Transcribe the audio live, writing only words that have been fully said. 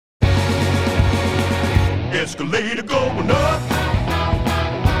Escalator going up,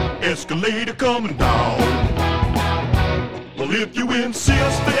 escalator coming down. Well, if you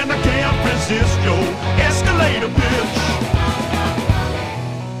insist, then I can't resist your escalator pitch.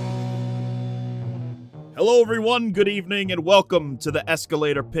 Hello, everyone. Good evening, and welcome to the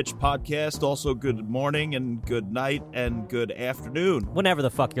Escalator Pitch Podcast. Also, good morning, and good night, and good afternoon. Whenever the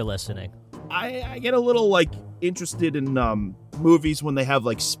fuck you're listening. I get a little, interested in movies when they have,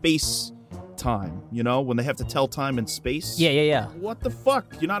 space time, when they have to tell time in space. Yeah. What the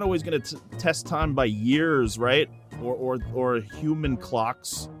fuck? You're not always going to test time by years, right? Or human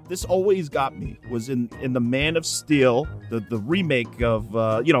clocks. This always got me, was in The Man of Steel, the remake of,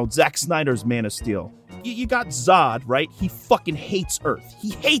 Zack Snyder's Man of Steel. You got Zod, right? He fucking hates Earth.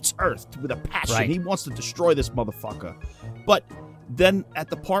 He hates Earth with a passion. Right. He wants to destroy this motherfucker. But then at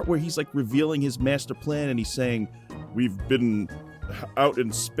the part where he's revealing his master plan and he's saying, we've been out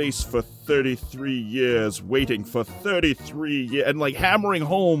in space for 33 years, waiting for 33 years, and hammering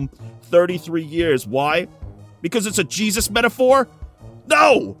home 33 years. Why? Because it's a Jesus metaphor?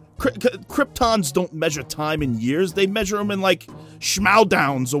 No! Kryptons don't measure time in years. They measure them in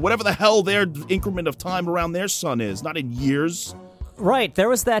schmowdowns or whatever the hell their increment of time around their sun is, not in years. Right. There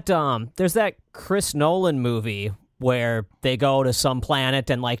was that there's that Chris Nolan movie where they go to some planet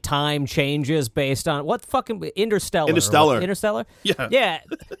and time changes based on what fucking Interstellar. Yeah.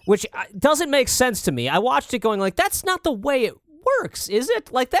 Which doesn't make sense to me. I watched it going that's not the way it works, is it?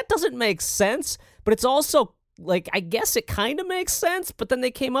 That doesn't make sense, but it's also I guess it kind of makes sense, but then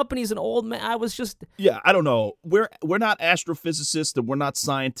they came up and he's an old man. I was just... Yeah, I don't know. We're not astrophysicists and we're not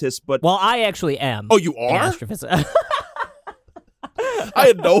scientists, but... Well, I actually am. Oh, you are? An astrophysicist. I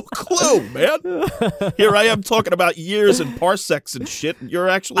had no clue, man. Here I am talking about years and parsecs and shit, and you're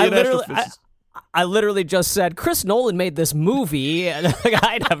actually an astrophysicist. I literally just said, Chris Nolan made this movie, and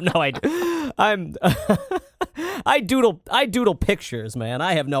I have no idea. I doodle pictures, man.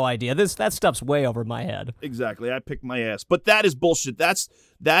 I have no idea. That stuff's way over my head. Exactly. I picked my ass. But that is bullshit.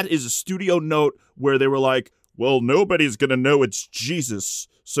 That is a studio note where they were like, well, nobody's going to know it's Jesus,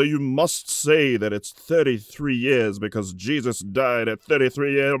 so you must say that it's 33 years because Jesus died at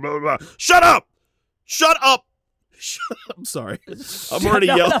 33 years. Blah, blah, blah. Shut up! Shut up! I'm sorry. I'm already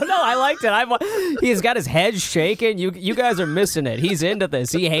yelling. No, I liked it. He's got his head shaking. You guys are missing it. He's into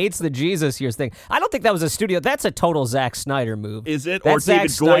this. He hates the Jesus years thing. I don't think that was a studio. That's a total Zack Snyder move. Is it? Or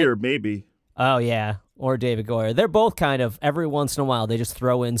David Goyer, maybe. Oh, yeah. Or David Goyer. They're both kind of, every once in a while, they just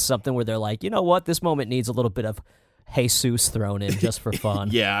throw in something where they're like, you know what? This moment needs a little bit of Jesus thrown in just for fun.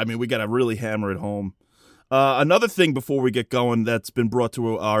 Yeah, I mean, we got to really hammer it home. Another thing before we get going that's been brought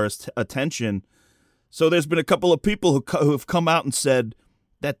to our attention. So there's been a couple of people who have come out and said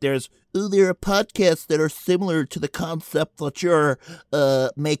that there are podcasts that are similar to the concept that you're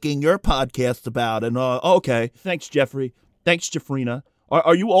making your podcast about. And okay, thanks, Jeffrey. Thanks, Jeffrina.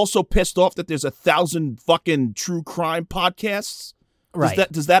 Are you also pissed off that there's 1,000 fucking true crime podcasts?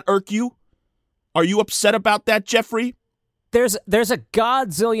 Right. Does that irk you? Are you upset about that, Jeffrey? There's a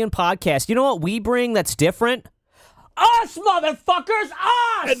godzillion podcast. You know what we bring that's different? Us, motherfuckers,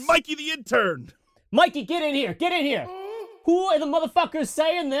 us! And Mikey the intern. Mikey, get in here. Get in here. Who are the motherfuckers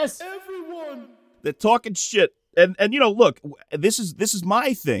saying this? Everyone. They're talking shit. And look, this is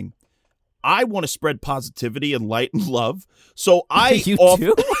my thing. I want to spread positivity and light and love. So You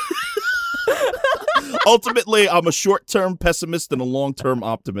do? Ultimately, I'm a short-term pessimist and a long-term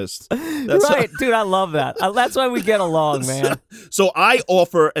optimist. Dude, I love that. That's why we get along, man. So I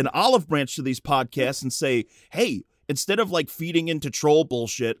offer an olive branch to these podcasts and say, hey, instead of feeding into troll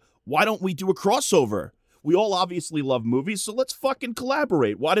bullshit, why don't we do a crossover? We all obviously love movies, so let's fucking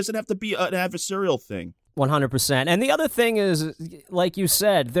collaborate. Why does it have to be an adversarial thing? 100%. And the other thing is, like you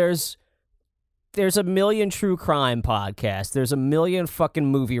said, there's a million true crime podcasts. There's a million fucking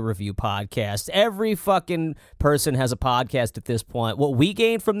movie review podcasts. Every fucking person has a podcast at this point. What we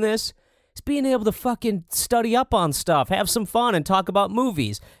gain from this is being able to fucking study up on stuff, have some fun, and talk about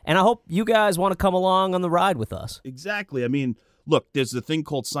movies. And I hope you guys want to come along on the ride with us. Exactly. I mean, look, there's a thing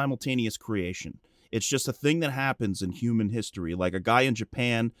called simultaneous creation. It's just a thing that happens in human history. Like a guy in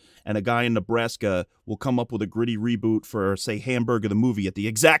Japan and a guy in Nebraska will come up with a gritty reboot for, say, Hamburger the movie at the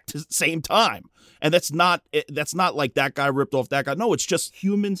exact same time. And that's not like that guy ripped off that guy. No, it's just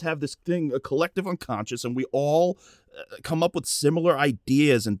humans have this thing, a collective unconscious, and we all come up with similar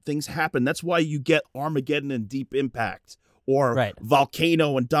ideas and things happen. That's why you get Armageddon and Deep Impact. Or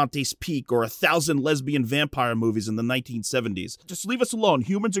Volcano and Dante's Peak, or 1,000 lesbian vampire movies in the 1970s. Just leave us alone.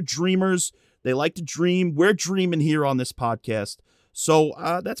 Humans are dreamers. They like to dream. We're dreaming here on this podcast. So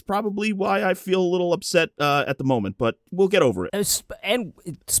that's probably why I feel a little upset at the moment, but we'll get over it. And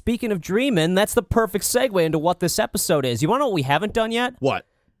speaking of dreaming, that's the perfect segue into what this episode is. You want to know what we haven't done yet? What?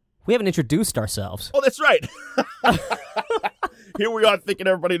 We haven't introduced ourselves. Oh, that's right. Here we are thinking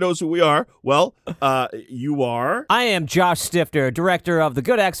everybody knows who we are. Well, you are? I am Josh Stifter, director of The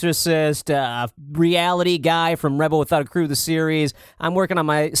Good Exorcist, reality guy from Rebel Without a Crew, the series. I'm working on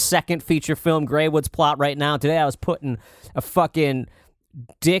my second feature film, Greywood's Plot, right now. Today I was putting a fucking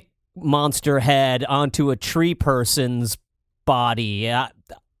dick monster head onto a tree person's body.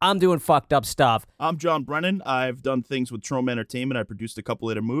 I'm doing fucked up stuff. I'm John Brennan. I've done things with Trome Entertainment. I produced a couple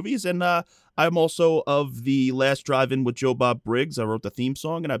of their movies, and I'm also of the Last Drive-In with Joe Bob Briggs. I wrote the theme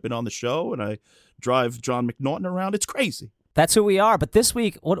song, and I've been on the show, and I drive John McNaughton around. It's crazy. That's who we are. But this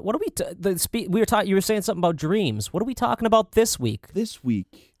week, what are we? You were saying something about dreams. What are we talking about this week? This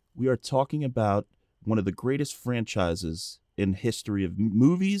week, we are talking about one of the greatest franchises in history of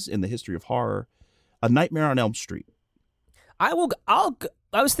movies, in the history of horror, A Nightmare on Elm Street. I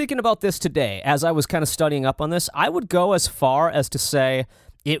was thinking about this today as I was kind of studying up on this. I would go as far as to say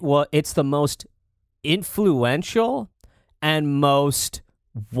it's the most influential and most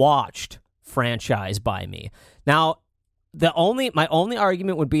watched franchise by me. Now, my only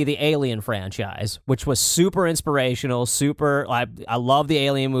argument would be the Alien franchise, which was super inspirational, I love the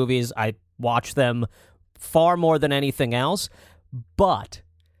Alien movies. I watch them far more than anything else, but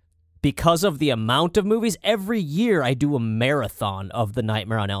because of the amount of movies, every year I do a marathon of the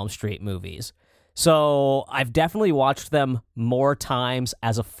Nightmare on Elm Street movies. So I've definitely watched them more times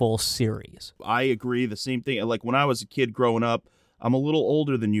as a full series. I agree. The same thing. Like when I was a kid growing up, I'm a little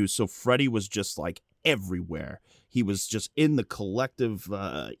older than you, so Freddy was just like everywhere. He was just in the collective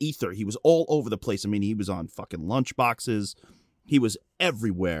ether. He was all over the place. I mean, he was on fucking lunchboxes. He was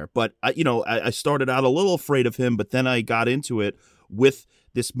everywhere. But, I started out a little afraid of him, but then I got into it with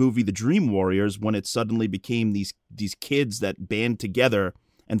this movie, The Dream Warriors, when it suddenly became these kids that band together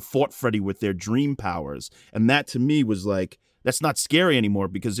and fought Freddy with their dream powers. And that to me was like, that's not scary anymore,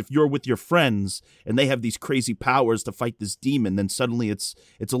 because if you're with your friends and they have these crazy powers to fight this demon, then suddenly it's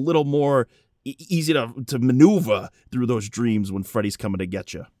a little more easy to maneuver through those dreams when Freddy's coming to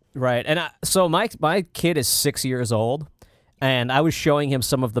get you. Right. And so my kid is 6 years old, and I was showing him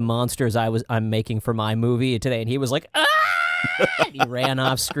some of the monsters I'm making for my movie today, and he was like, ah! And he ran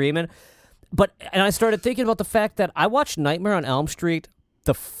off screaming. And I started thinking about the fact that I watched Nightmare on Elm Street,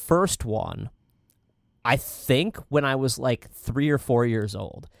 the first one, I think when I was like 3 or 4 years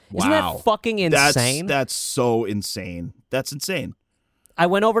old. Wow. Isn't that fucking insane? That's so insane. That's insane. I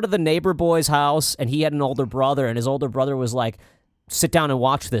went over to the neighbor boy's house, and he had an older brother, and his older brother was like, sit down and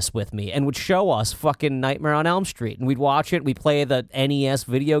watch this with me, and would show us fucking Nightmare on Elm Street, and we'd watch it. We'd play the NES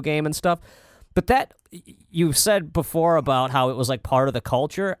video game and stuff. But that, you said before about how it was like part of the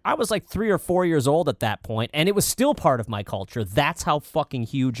culture. I was like 3 or 4 years old at that point, and it was still part of my culture. That's how fucking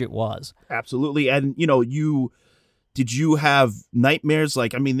huge it was. Absolutely. And, did you have nightmares?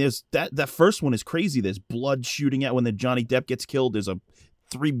 Like, I mean, there's that first one is crazy. There's blood shooting out when the Johnny Depp gets killed. There's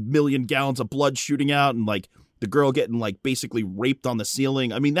 3 million gallons of blood shooting out, and like the girl getting like basically raped on the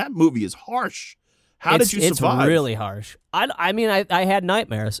ceiling. I mean, that movie is harsh. How did you survive? It's really harsh. I had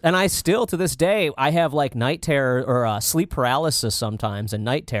nightmares, and I still, to this day, I have like night terror or sleep paralysis sometimes and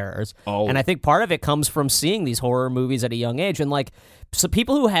night terrors. Oh. And I think part of it comes from seeing these horror movies at a young age. And like, so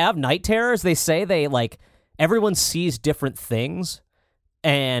people who have night terrors, they say everyone sees different things.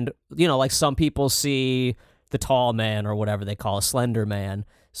 And, like some people see the tall man or whatever they call a slender man.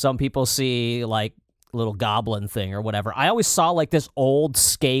 Some people see like little goblin thing or whatever. I always saw like this old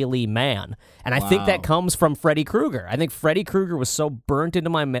scaly man, and I think that comes from Freddy Krueger. I think Freddy Krueger was so burnt into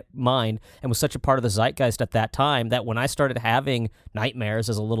my mind and was such a part of the zeitgeist at that time that when I started having nightmares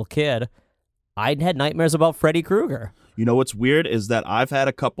as a little kid, I'd had nightmares about Freddy Krueger. You know what's weird is that I've had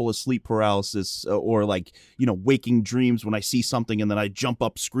a couple of sleep paralysis or like, waking dreams when I see something and then I jump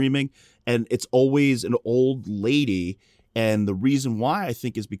up screaming, and it's always an old lady. And the reason why I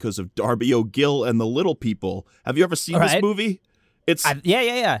think is because of Darby O'Gill and the Little People. Have you ever seen this movie? It's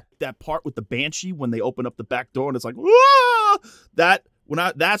yeah. That part with the banshee when they open up the back door and it's like, whoa!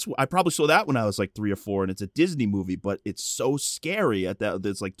 I probably saw that when I was like 3 or 4, and it's a Disney movie, but it's so scary at that.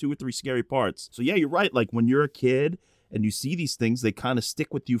 There's like 2 or 3 scary parts. So yeah, you're right. Like when you're a kid and you see these things, they kind of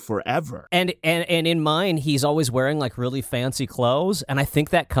stick with you forever. And in mine, he's always wearing like really fancy clothes, and I think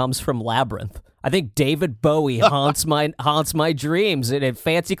that comes from Labyrinth. I think David Bowie haunts my dreams in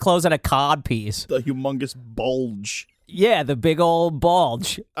fancy clothes and a codpiece. The humongous bulge. Yeah, the big old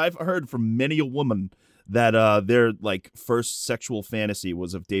bulge. I've heard from many a woman that their like first sexual fantasy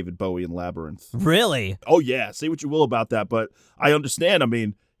was of David Bowie in Labyrinth. Really? Oh yeah, say what you will about that, but I understand. I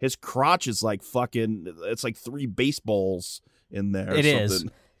mean, his crotch is like fucking, it's like 3 baseballs in there. It is.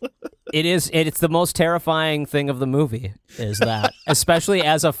 It is. It's the most terrifying thing of the movie. Is that, especially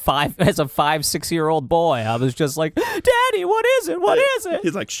as a 5-6-year-old boy, I was just like, "Daddy, what is it? What is it?"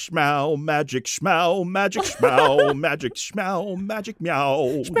 He's like, "Schmow, magic, schmow, magic, schmow, magic, schmow, magic,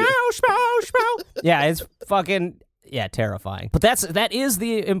 meow, schmow." Yeah, it's fucking terrifying. But that is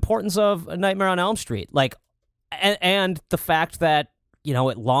the importance of Nightmare on Elm Street, like, and the fact that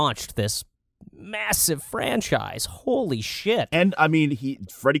it launched this massive franchise. Holy shit. And I mean,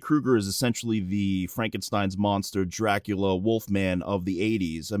 Freddy Krueger is essentially the Frankenstein's monster, Dracula, Wolfman of the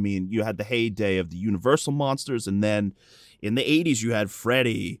 80s. I mean, you had the heyday of the Universal monsters, and then in the 80s you had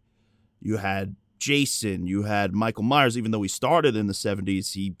Freddy, you had Jason, you had Michael Myers. Even though he started in the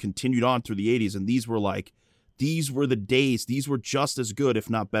 70s, he continued on through the 80s, and these were the days. These were just as good, if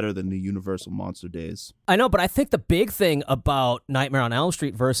not better, than the Universal Monster days. I know, but I think the big thing about Nightmare on Elm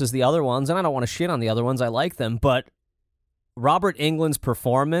Street versus the other ones, and I don't want to shit on the other ones, I like them, but Robert Englund's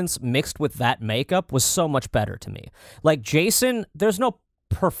performance mixed with that makeup was so much better to me. Like Jason, there's no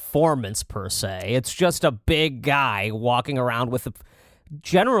performance per se. It's just a big guy walking around with a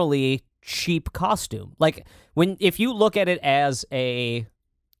generally cheap costume. Like, if you look at it as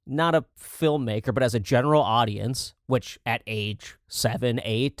not a filmmaker, but as a general audience, which at age 7,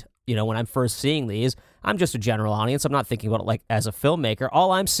 8, when I'm first seeing these, I'm just a general audience. I'm not thinking about it like as a filmmaker.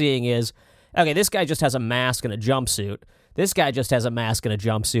 All I'm seeing is, okay, this guy just has a mask and a jumpsuit. This guy just has a mask and a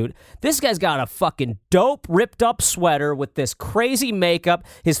jumpsuit. This guy's got a fucking dope ripped up sweater with this crazy makeup.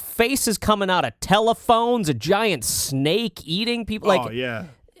 His face is coming out of telephones, a giant snake eating people. Like, oh, yeah.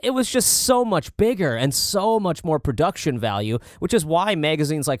 It was just so much bigger and so much more production value, which is why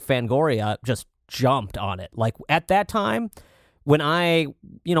magazines like Fangoria just jumped on it. Like, at that time, when I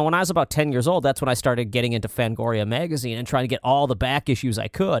was about 10 years old, that's when I started getting into Fangoria magazine and trying to get all the back issues I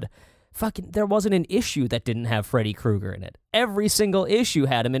could. Fucking, there wasn't an issue that didn't have Freddy Krueger in it. Every single issue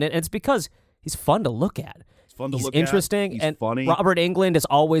had him in it, and it's because he's fun to look at. He's interesting, he's and funny. Robert Englund is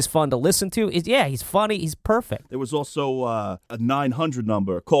always fun to listen to. He's funny. He's perfect. There was also a 900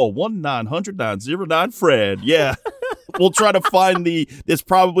 number. Call 1-900-909-FRED. Yeah. We'll try to find it's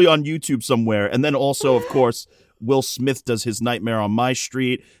probably on YouTube somewhere. And then also, of course, Will Smith does his Nightmare on My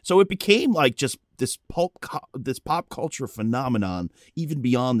Street. So it became like just this pop culture phenomenon, even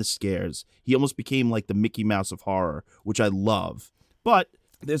beyond the scares. He almost became like the Mickey Mouse of horror, which I love. But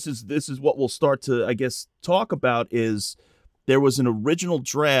this is what we'll start to, I guess, talk about. Is there was an original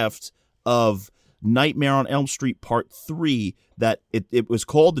draft of Nightmare on Elm Street Part 3 that it was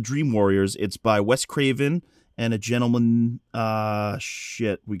called The Dream Warriors. It's by Wes Craven and a gentleman, we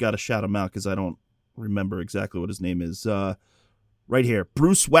got to shout him out because I don't remember exactly what his name is. Right here,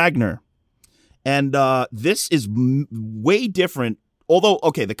 Bruce Wagner. And this is way different. Although,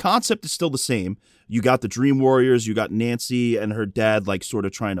 okay, the concept is still the same. You got the Dream Warriors, you got Nancy and her dad like sort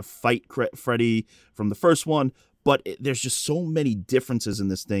of trying to fight Freddy from the first one, but there's just so many differences in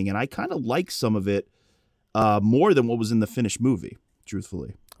this thing, and I kind of like some of it more than what was in the finished movie,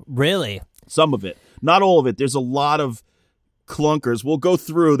 truthfully. Really? Some of it. Not all of it. There's a lot of clunkers. We'll go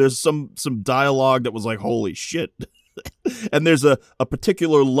through. There's some dialogue that was like, holy shit. And there's a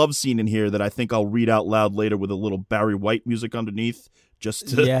particular love scene in here that I think I'll read out loud later with a little Barry White music underneath, just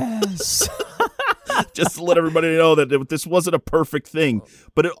to yes, just to let everybody know that this wasn't a perfect thing.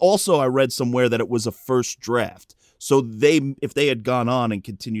 But it also, I read somewhere that it was a first draft. So if they had gone on and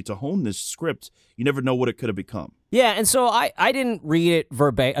continued to hone this script, you never know what it could have become. Yeah, and so I didn't read it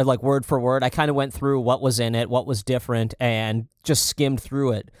verbatim, like word for word. I kind of went through what was in it, what was different, and just skimmed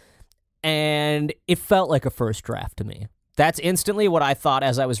through it. And it felt like a first draft to me. That's instantly what I thought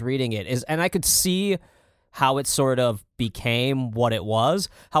as I was reading it. And I could see how it sort of became what it was.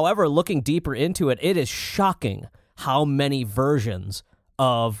 However, looking deeper into it, it is shocking how many versions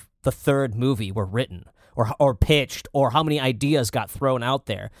of the third movie were written or pitched, or how many ideas got thrown out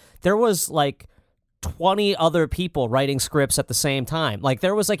there. There was like 20 other people writing scripts at the same time. Like,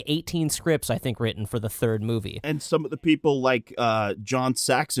 there was like 18 scripts, I think, written for the third movie. And some of the people, like John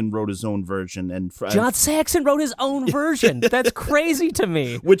Saxon, wrote his own version. John Saxon wrote his own version. That's crazy to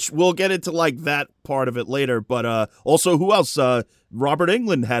me. Which we'll get into, like, that part of it later. But also, who else? Robert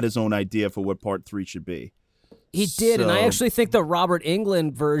Englund had his own idea for what Part 3 should be. He did, and I actually think the Robert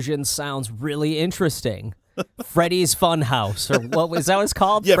Englund version sounds really interesting. Freddy's Funhouse, or what is that what it's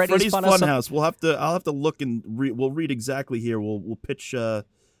called? Yeah, Freddy's Funhouse. I'll have to look and we'll read exactly here. We'll pitch.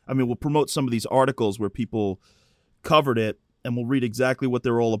 We'll promote some of these articles where people covered it, and we'll read exactly what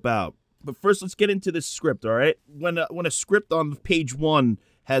they're all about. But first, let's get into this script, all right? When a script on page 1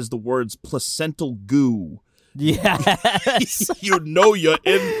 has the words placental goo, yes, you know you're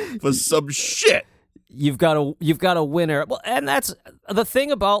in for some shit. You've got a winner. Well, and that's the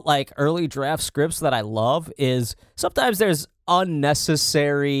thing about like early draft scripts that I love is sometimes there's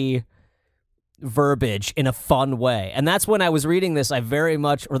unnecessary verbiage in a fun way. And that's when I was reading this, I very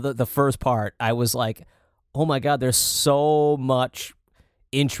much, or the first part, I was like, oh my God, there's so much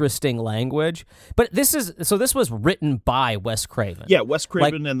interesting language. But this was written by Wes Craven. Yeah, Wes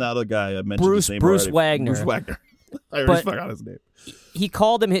Craven and the other guy I mentioned his name Bruce already. Wagner. Bruce Wagner. I already forgot his name. He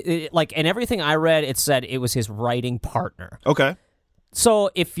called him, like, and everything I read, it said it was his writing partner. Okay. So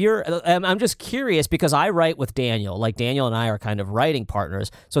if you're, I'm just curious because I write with Daniel. Like Daniel and I are kind of writing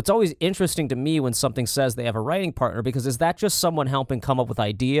partners. So it's always interesting to me when something says they have a writing partner because is that just someone helping come up with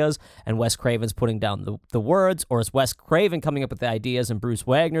ideas and Wes Craven's putting down the words, or is Wes Craven coming up with the ideas and Bruce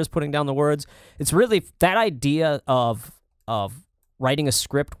Wagner's putting down the words? It's really that idea of writing a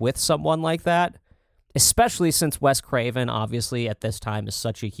script with someone like that, especially since Wes Craven obviously at this time is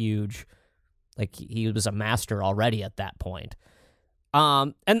such a huge, like he was a master already at that point.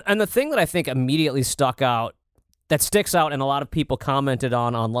 And the thing that I think immediately sticks out, and a lot of people commented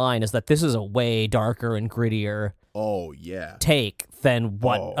on online, is that this is a way darker and grittier take than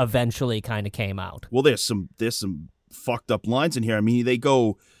what eventually kind of came out. Well, there's some fucked up lines in here. I mean, they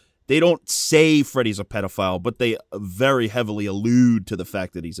don't say Freddy's a pedophile, but they very heavily allude to the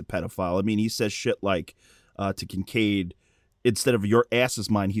fact that he's a pedophile. I mean, he says shit like to Kincaid, instead of your ass is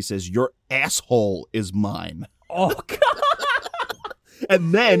mine, he says your asshole is mine. Oh, God.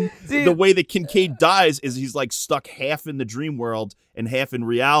 And then the way that Kincaid dies is he's like stuck half in the dream world and half in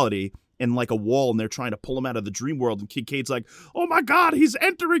reality in like a wall, and they're trying to pull him out of the dream world. And Kincaid's like, "Oh my God, he's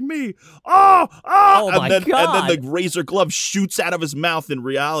entering me! Oh!" my God! And then the razor glove shoots out of his mouth in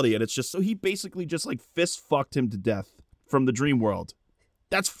reality, and it's just so he basically just like fist fucked him to death from the dream world.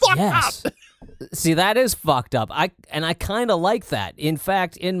 That's fucked up. See, that is fucked up. I kind of like that. In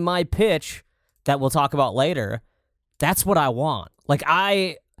fact, in my pitch that we'll talk about later, that's what I want. Like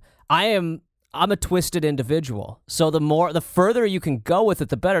I'm a twisted individual. So the further you can go with it,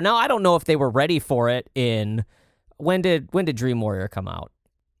 the better. Now I don't know if they were ready for it in when did Dream Warrior come out?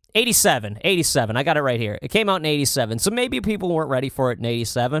 87. I got it right here. It came out in 87. So maybe people weren't ready for it in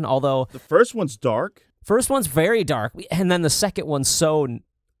 87, although the first one's dark. First one's very dark, and then the second one's so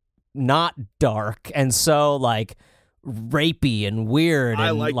not dark and so like rapey and weird. I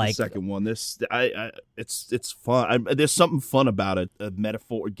and like the second one. It's fun. There's something fun about it. A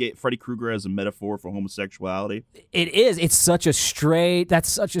metaphor. Freddy Krueger as a metaphor for homosexuality. It is. It's such a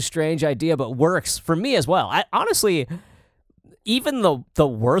strange idea, but works for me as well. I honestly, even the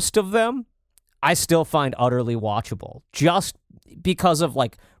worst of them, I still find utterly watchable. Just because of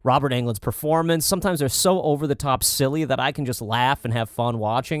like Robert Englund's performance. Sometimes they're so over the top silly that I can just laugh and have fun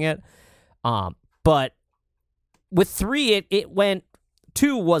watching it. But with 3, it went.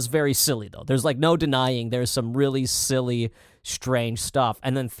 2 was very silly, though. There's like no denying there's some really silly, strange stuff.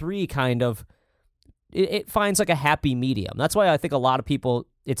 And then 3 kind of, it finds like a happy medium. That's why I think a lot of people,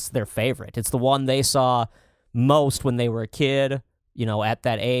 it's their favorite. It's the one they saw most when they were a kid. You know, at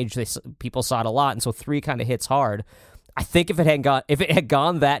that age, people saw it a lot. And so 3 kind of hits hard. I think if it had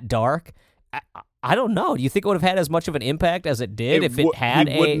gone that dark, I don't know. Do you think it would have had as much of an impact as it did if it had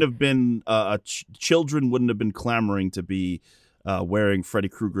wouldn't have been children wouldn't have been clamoring to be wearing Freddy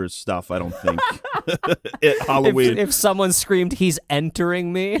Krueger's stuff, I don't think. At Halloween. If someone screamed, "He's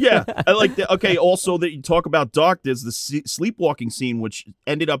entering me." Yeah, I like that. Okay, also that you talk about dark, there's the sleepwalking scene, which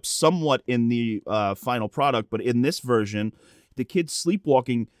ended up somewhat in the final product, but in this version, the kid's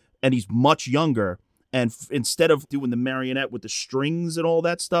sleepwalking, and he's much younger. And instead of doing the marionette with the strings and all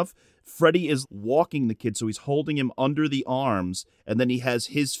that stuff, Freddy is walking the kid. So he's holding him under the arms, and then he has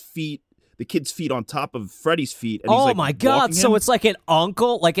his feet, the kid's feet on top of Freddy's feet. And he's my God. So it's like an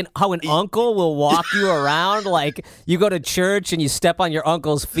uncle, how an uncle will walk you around. Like you go to church and you step on your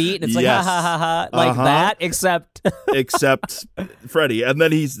uncle's feet, and it's like, ha, ha, ha, ha, like that, except Freddy. And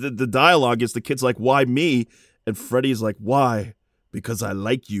then the dialogue is the kid's like, "Why me?" And Freddy's like, "Why? Because I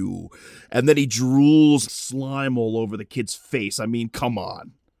like you." And then he drools slime all over the kid's face. I mean, come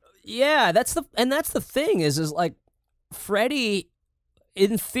on. Yeah, that's the thing is like Freddy,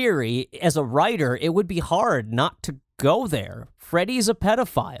 in theory, as a writer, it would be hard not to go there. Freddy's a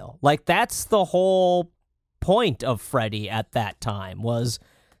pedophile. Like that's the whole point of Freddy at that time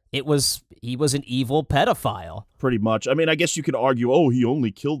he was an evil pedophile. Pretty much. I mean, I guess you could argue, he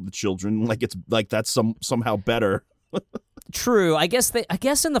only killed the children. Like it's like that's somehow better. True. I guess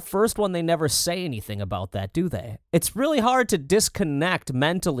in the first one they never say anything about that, do they? It's really hard to disconnect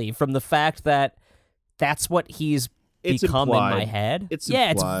mentally from the fact that that's what he's become implied. In my head. It's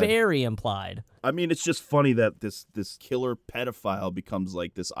very implied. I mean, it's just funny that this killer pedophile becomes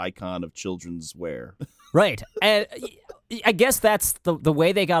like this icon of children's wear. Right. And I guess that's the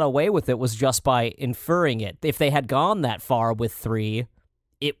way they got away with it was just by inferring it. If they had gone that far with 3,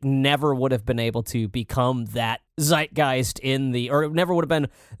 it never would have been able to become that zeitgeist or it never would have been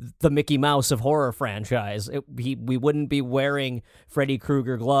the Mickey Mouse of horror franchise. We wouldn't be wearing Freddy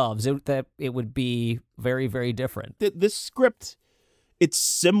Krueger gloves. It would be very, very different. This script, it's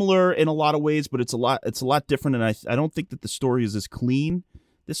similar in a lot of ways, but it's a lot different, and I don't think that the story is as clean.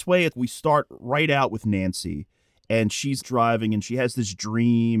 This way, we start right out with Nancy, and she's driving, and she has this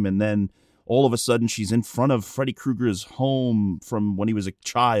dream, and then all of a sudden, she's in front of Freddy Krueger's home from when he was a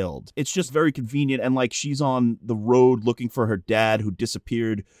child. It's just very convenient. And like she's on the road looking for her dad who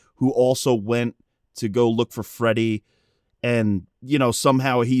disappeared, who also went to go look for Freddy. And,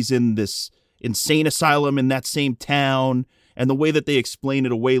 somehow he's in this insane asylum in that same town. And the way that they explain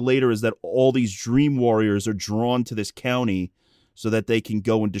it away later is that all these dream warriors are drawn to this county so that they can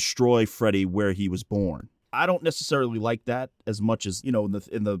go and destroy Freddy where he was born. I don't necessarily like that as much as, in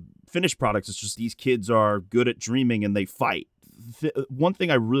the finished products, it's just these kids are good at dreaming and they fight. One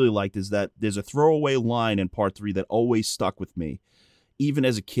thing I really liked is that there's a throwaway line in part 3 that always stuck with me, even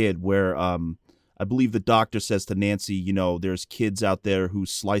as a kid, where I believe the doctor says to Nancy, there's kids out there who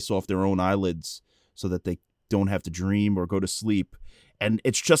slice off their own eyelids so that they don't have to dream or go to sleep. And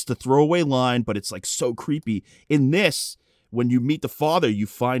it's just a throwaway line, but it's like so creepy. In this, when you meet the father, you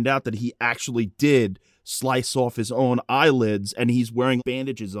find out that he actually did slice off his own eyelids, and he's wearing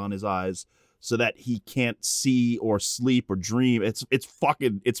bandages on his eyes so that he can't see or sleep or dream. It's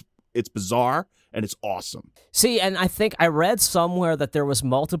bizarre, and it's awesome. See, and I think I read somewhere that there was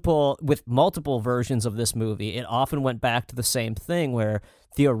multiple versions of this movie. It often went back to the same thing, where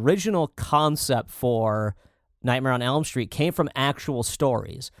the original concept for Nightmare on Elm Street came from actual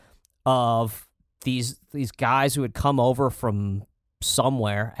stories of these guys who had come over from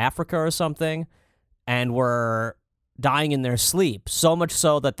somewhere, Africa or something, and were dying in their sleep, so much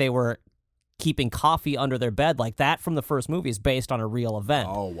so that they were keeping coffee under their bed. Like that from the first movie is based on a real event.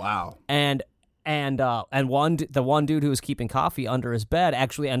 Oh, wow. And the one dude who was keeping coffee under his bed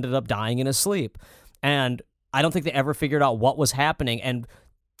actually ended up dying in his sleep. And I don't think they ever figured out what was happening. And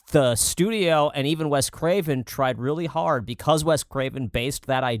the studio and even Wes Craven tried really hard, because Wes Craven based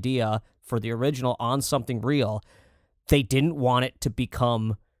that idea for the original on something real. They didn't want it to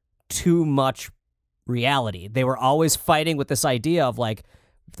become too much reality. They were always fighting with this idea of like,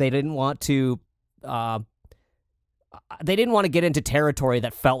 they didn't want to get into territory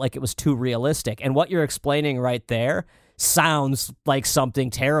that felt like it was too realistic. And what you're explaining right there sounds like something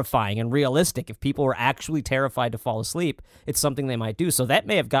terrifying and realistic. If people were actually terrified to fall asleep, it's something they might do. So that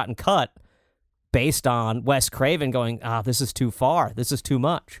may have gotten cut based on Wes Craven going, this is too far. This is too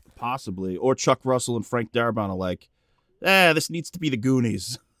much. Possibly. Or Chuck Russell and Frank Darabont are like, this needs to be the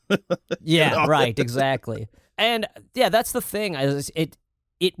Goonies. Yeah, right, exactly. And yeah, that's the thing.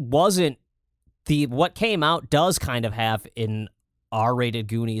 It wasn't what came out does kind of have an R-rated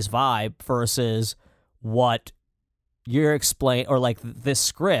Goonies vibe versus what you're explaining, or like this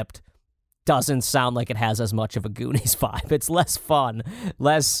script doesn't sound like it has as much of a Goonies vibe. It's less fun,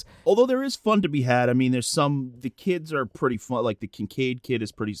 Although there is fun to be had. I mean, the kids are pretty fun. Like the Kincaid kid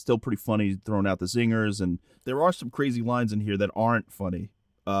is still pretty funny, throwing out the zingers, and there are some crazy lines in here that aren't funny.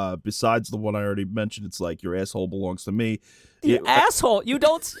 Besides the one I already mentioned, it's like, your asshole belongs to me. Asshole. You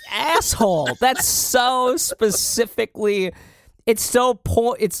don't asshole. That's so specifically. It's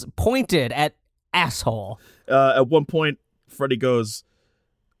pointed at asshole. At one point, Freddy goes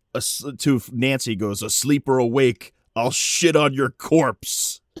to Nancy, goes, "Asleep or awake, I'll shit on your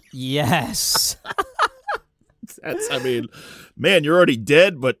corpse." Yes. Man, you're already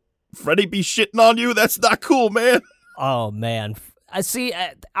dead, but Freddy be shitting on you? That's not cool, man. Oh man. I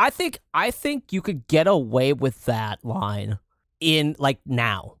think you could get away with that line in like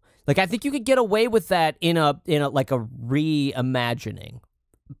now. Like I think you could get away with that in a like a reimagining.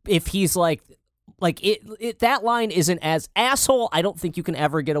 If he's like that line isn't as asshole, I don't think you can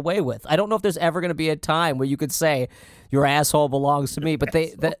ever get away with. I don't know if there's ever going to be a time where you could say your asshole belongs to me, but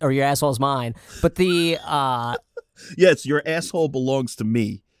or your asshole is mine. But yes, your asshole belongs to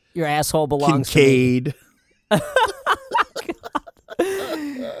me. Your asshole belongs Kincaid. to me.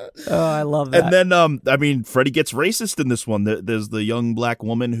 Oh, I love that. And then, Freddy gets racist in this one. There's the young black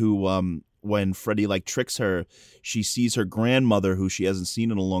woman who when Freddy like tricks her, she sees her grandmother who she hasn't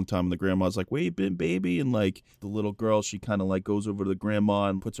seen in a long time, and the grandma's like, "Where you been, baby?" And like the little girl, she kind of like goes over to the grandma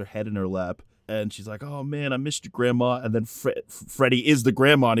and puts her head in her lap. And she's like, "Oh, man, I missed you, Grandma." And then Freddy is the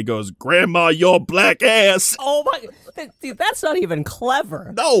grandma, and he goes, "Grandma, your black ass." Oh, my. Dude, that's not even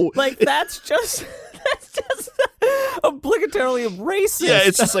clever. No. Like, that's just obligatorily racist. Yeah,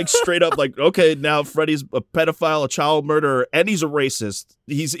 it's just like straight up like, okay, now Freddy's a pedophile, a child murderer, and he's a racist.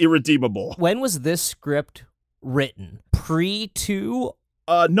 He's irredeemable. When was this script written? Pre-2?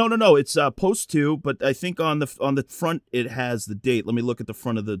 No. It's post 2, but I think on the front it has the date. Let me look at the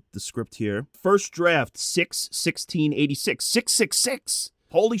front of the script here. First draft 6/16/86. 666.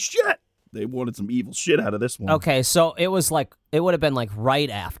 Holy shit! They wanted some evil shit out of this one. Okay, so it was like it would have been like right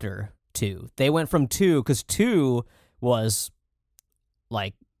after 2. They went from 2 because 2 was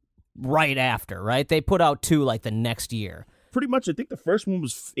like right after, right? They put out 2 like the next year. Pretty much, I think the first one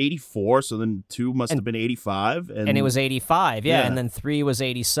was 84, so then 2 must have been 85. And it was 85, yeah, and then 3 was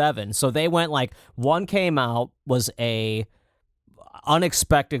 87. So they went like, 1 came out, was a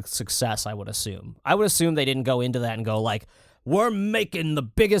unexpected success, I would assume. I would assume they didn't go into that and go like, we're making the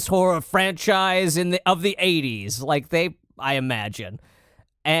biggest horror franchise of the 80s. Like I imagine.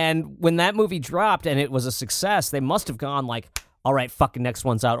 And when that movie dropped and it was a success, they must have gone like, all right, fucking next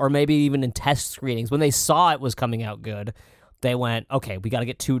one's out. Or maybe even in test screenings. When they saw it was coming out good, they went, okay, we got to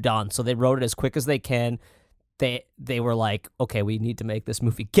get 2 done. So they wrote it as quick as they can. They were like, okay, we need to make this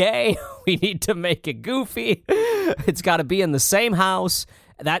movie gay. We need to make it goofy. It's got to be in the same house.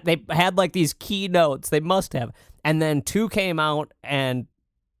 That they had like these key notes. They must have. And then 2 came out and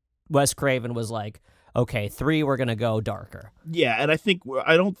Wes Craven was like, okay, 3, we're going to go darker. Yeah, and I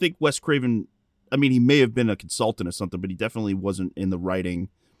don't think Wes Craven, I mean, he may have been a consultant or something, but he definitely wasn't in the writing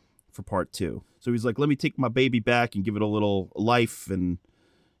for part 2. So he's like, let me take my baby back and give it a little life and,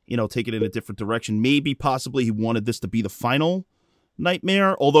 take it in a different direction. Maybe, possibly, he wanted this to be the final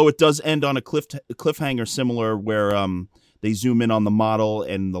Nightmare, although it does end on a cliffhanger similar where they zoom in on the model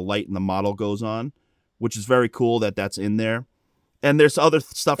and the light in the model goes on, which is very cool that's in there. And there's other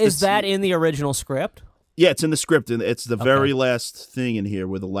stuff. Is that in the original script? Yeah, it's in the script, and it's the very last thing in here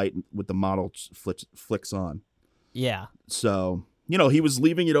where the light with the model flicks on. Yeah. So, he was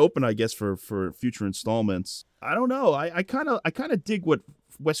leaving it open, I guess, for future installments. I don't know. I kind of dig what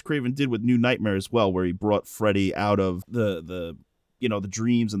Wes Craven did with New Nightmare as well, where he brought Freddy out of the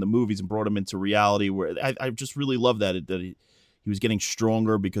dreams and the movies and brought him into reality. Where I just really love that he was getting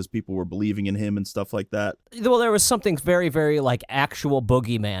stronger because people were believing in him and stuff like that. Well, there was something very, very like actual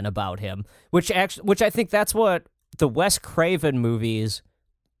boogeyman about him, which I think that's what the Wes Craven movies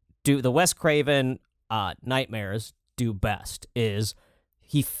do. The Wes Craven nightmares do best is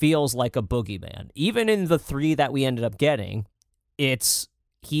he feels like a boogeyman. Even in the 3 that we ended up getting,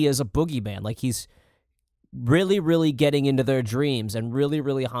 he is a boogeyman. Like he's really, really getting into their dreams and really,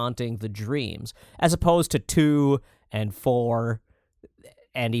 really haunting the dreams, as opposed to 2 and 4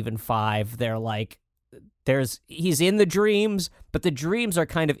 and even 5. They're like, he's in the dreams, but the dreams are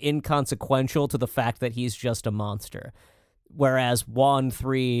kind of inconsequential to the fact that he's just a monster. Whereas 1,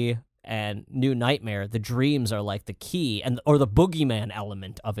 3, and New Nightmare, the dreams are like the key, or the boogeyman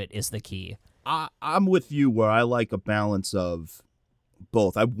element of it is the key. I'm with you where I like a balance of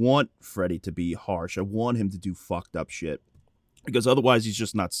both. I want Freddy to be harsh. I want him to do fucked up shit, because otherwise he's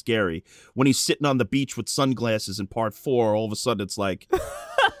just not scary. When he's sitting on the beach with sunglasses in part 4, all of a sudden it's like,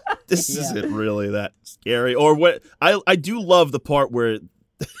 this isn't really that scary. Or what? I do love the part where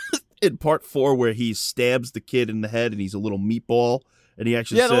in part 4 where he stabs the kid in the head and he's a little meatball, and he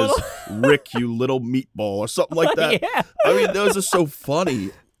actually says, "Rick, you little meatball," or something like that. Yeah. I mean, those are so funny.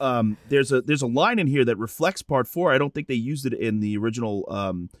 There's a line in here that reflects part 4. I don't think they used it in the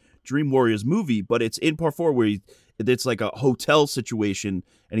original Dream Warriors movie, but it's in part 4 where it's like a hotel situation,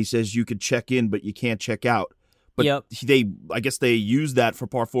 and he says you could check in, but you can't check out. But I guess they used that for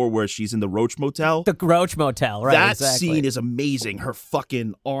part 4 where she's in the Roach Motel. The Roach Motel, right? That exactly. scene is amazing. Her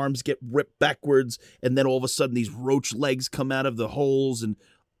fucking arms get ripped backwards, and then all of a sudden these roach legs come out of the holes, and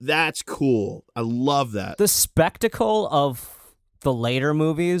that's cool. I love that. The spectacle of the later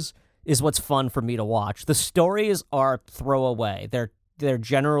movies is what's fun for me to watch. The stories are throwaway. They're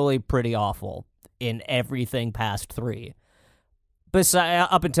generally pretty awful in everything past 3.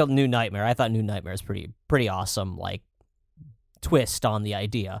 Up until New Nightmare, I thought New Nightmare is pretty awesome, like twist on the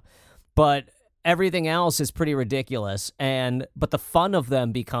idea. But everything else is pretty ridiculous, but the fun of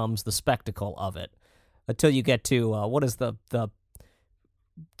them becomes the spectacle of it. Until you get to what is the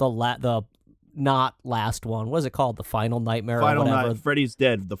not last one? What is it called? The Final Nightmare? Final Nightmare. Freddy's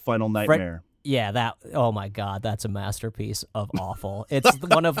Dead. The Final Nightmare. Yeah, oh my God, that's a masterpiece of awful. It's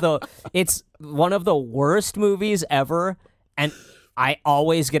one of the worst movies ever, and I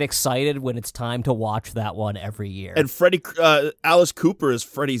always get excited when it's time to watch that one every year. And Alice Cooper is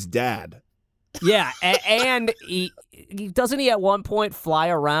Freddy's dad. Yeah, and he doesn't he at one point fly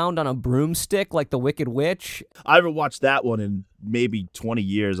around on a broomstick like the Wicked Witch? I haven't watched that one in maybe 20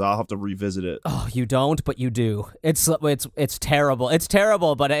 years. I'll have to revisit it. Oh, you don't, but you do. It's terrible. It's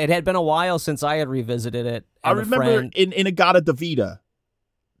terrible, but it had been a while since I had revisited it. I remember in Inagata Davida,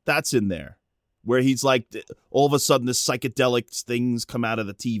 that's in there, where he's like, all of a sudden this psychedelic things come out of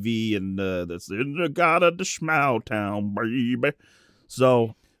the TV, and that's Inagata the Schmow Town, baby.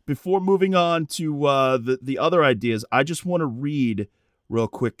 So before moving on to the other ideas, I just want to read real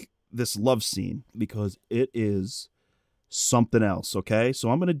quick this love scene because it is something else, okay? So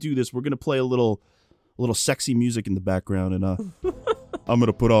I'm going to do this. We're going to play a little sexy music in the background, and I'm going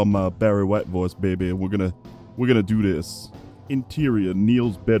to put on my Barry White voice, baby, and we're going to do this. Interior,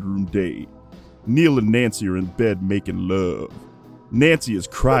 Neil's bedroom day. Neil and Nancy are in bed making love. Nancy is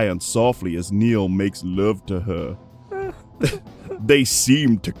crying softly as Neil makes love to her. They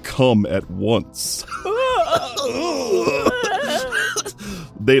seem to come at once.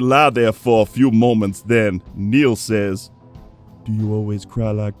 They lie there for a few moments, then Neil says, "Do you always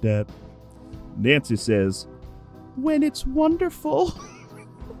cry like that?" Nancy says, "When it's wonderful."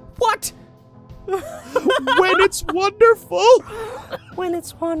 What? When it's wonderful. When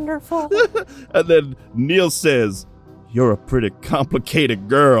it's wonderful. And then Neil says, "You're a pretty complicated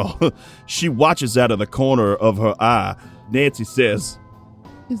girl." She watches out of the corner of her eye. Nancy says,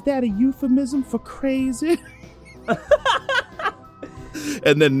 "Is that a euphemism for crazy?"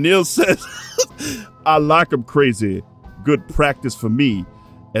 And then Neil says, "I like him crazy. Good practice for me."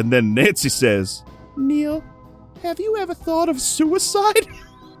 And then Nancy says, "Neil, have you ever thought of suicide?"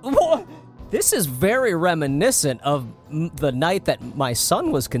 This is very reminiscent of the night that my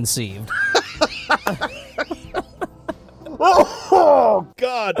son was conceived. Oh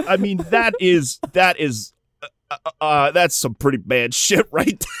God! I mean, that's some pretty bad shit,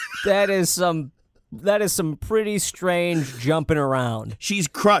 right? That is some pretty strange jumping around. She's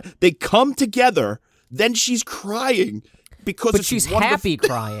crying. They come together, then she's crying because but she's happy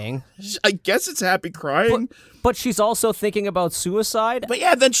crying. I guess it's happy crying. But she's also thinking about suicide. But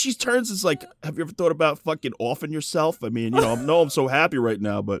yeah, then she turns and is like, "Have you ever thought about fucking offing yourself?" I mean, I'm so happy right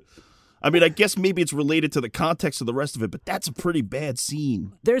now, but I mean, I guess maybe it's related to the context of the rest of it, but that's a pretty bad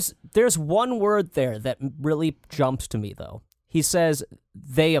scene. There's one word there that really jumps to me, though. He says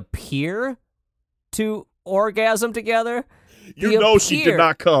they appear to orgasm together. She did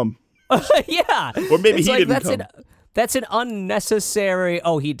not come. Yeah. Or maybe he didn't come. That's an unnecessary...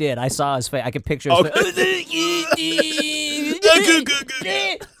 Oh, he did. I saw his face. I could picture his face.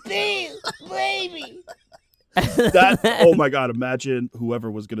 Baby. Oh my God, imagine whoever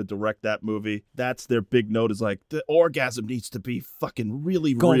was going to direct that movie. That's their big note, is like, the orgasm needs to be fucking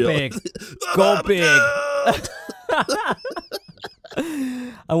really Go real. Big. Go big.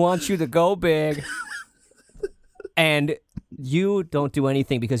 I want you to go big. And you don't do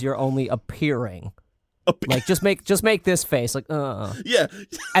anything because you're only appearing. Like, just make this face, like, Yeah.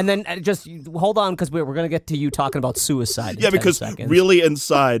 And then just hold on, because we're going to get to you talking about suicide in 10 because seconds. Really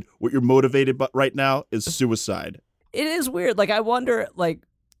inside, what you're motivated by right now is suicide. It is weird. Like, I wonder, like,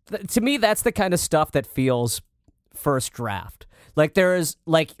 to me, that's the kind of stuff that feels first draft. Like, there's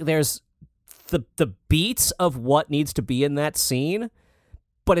the beats of what needs to be in that scene,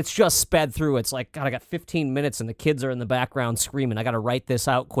 but it's just sped through. It's like, God, I got 15 minutes and the kids are in the background screaming. I got to write this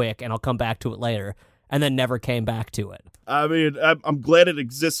out quick and I'll come back to it later. And then never came back to it. I mean, I'm glad it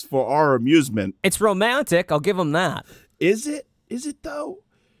exists for our amusement. It's romantic. I'll give them that. Is it? Is it, though?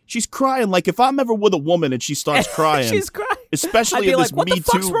 She's crying. Like, if I'm ever with a woman and she starts crying. She's crying. Especially in this what Me the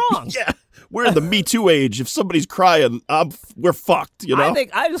fuck's Too. wrong? Yeah. We're in the Me Too age. If somebody's crying, we're fucked, you know?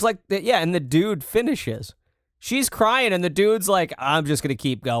 I just like that. Yeah, and the dude finishes. She's crying, and the dude's like, "I'm just going to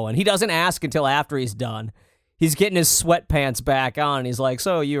keep going." He doesn't ask until after he's done. He's getting his sweatpants back on, and he's like,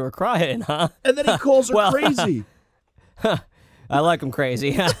 "So you were crying, huh?" And then he calls her crazy. I like him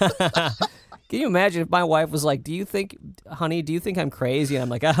crazy. Can you imagine if my wife was like, honey, do you think I'm crazy? And I'm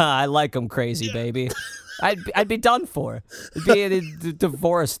like, I like him crazy, baby. I'd be done for. It'd be a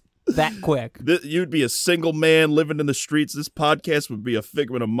divorce that quick. You'd be a single man living in the streets. This podcast would be a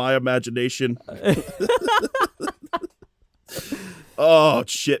figment of my imagination. Oh,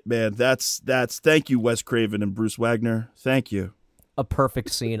 shit, man. That's thank you, Wes Craven and Bruce Wagner. Thank you. A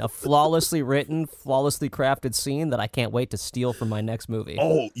perfect scene. A flawlessly written, flawlessly crafted scene that I can't wait to steal from my next movie.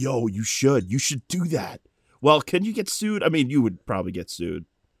 Oh, yo, you should. You should do that. Well, can you get sued? I mean, you would probably get sued.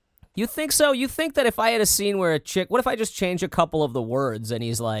 You think so? You think that if I had a scene where a chick, what if I just change a couple of the words and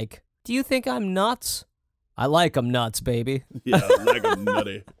he's like, do you think I'm nuts? I like 'em nuts, baby. Yeah, I like 'em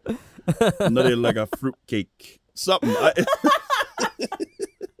nutty. Nutty like a fruitcake. Something.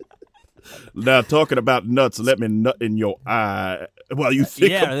 Now, talking about nuts, let me nut in your eye while you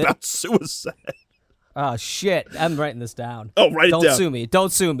think about suicide. Oh, shit. I'm writing this down. Oh, write it down. Don't sue me.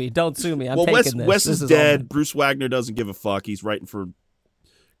 Don't sue me. Don't sue me. I'm taking this. Wes is dead. Bruce Wagner doesn't give a fuck. He's writing for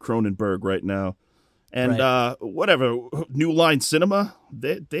Cronenberg right now. And whatever, New Line Cinema,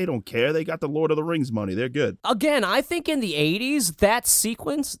 they don't care. They got the Lord of the Rings money. They're good. Again, I think in the 80s, that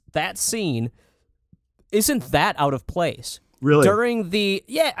sequence, that scene, isn't that out of place. Really?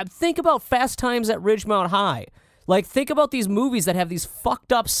 Think about Fast Times at Ridgemont High. Like, think about these movies that have these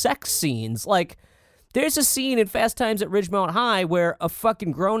fucked up sex scenes. Like, there's a scene in Fast Times at Ridgemont High where a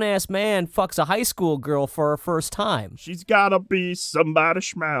fucking grown-ass man fucks a high school girl for her first time. She's gotta be somebody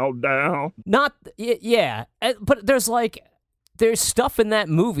smiled down. But there's stuff in that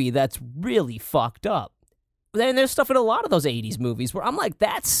movie that's really fucked up. And there's stuff in a lot of those 80s movies where I'm like,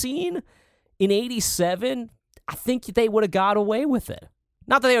 that scene in 87, I think they would have got away with it.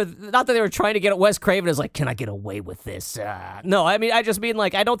 Not that they were trying to get at Wes Craven as like, can I get away with this? No, I mean, I just mean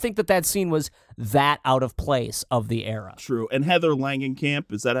like, I don't think that scene was that out of place of the era. True. And Heather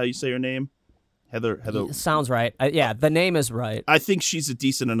Langenkamp, is that how you say her name? Heather. Sounds right. The name is right. I think she's a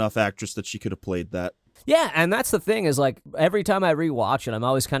decent enough actress that she could have played that. Yeah, and that's the thing is like every time I rewatch it, I'm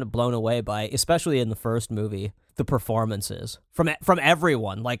always kind of blown away by, especially in the first movie, the performances from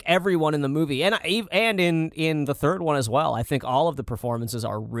everyone, like everyone in the movie, and in the third one as well. I think all of the performances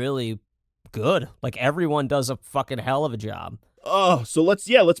are really good. Like everyone does a fucking hell of a job. Oh, so let's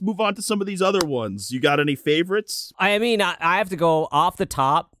move on to some of these other ones. You got any favorites? I mean, I have to go off the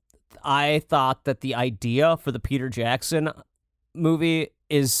top. I thought that the idea for the Peter Jackson movie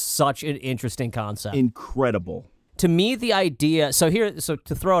is such an interesting concept. Incredible. To me, the idea, so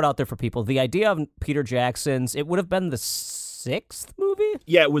to throw it out there for people, the idea of Peter Jackson's, it would have been the 6th movie?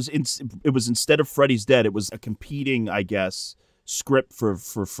 Yeah, it was instead of Freddy's Dead, it was a competing, I guess, script for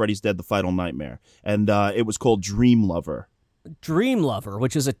Freddy's Dead, The Final Nightmare. And it was called Dream Lover. Dream Lover,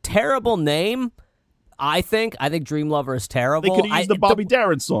 which is a terrible name, I think. I think Dream Lover is terrible. They could have used the Bobby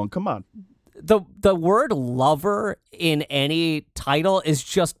Darin song, come on. The word lover in any title is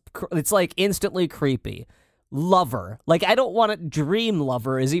just, it's like instantly creepy. Lover. Like, I don't want it. Dream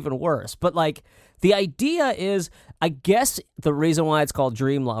Lover is even worse. But, like, the idea is, I guess the reason why it's called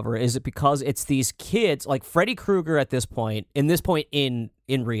Dream Lover is because it's these kids, like Freddy Krueger at this point, in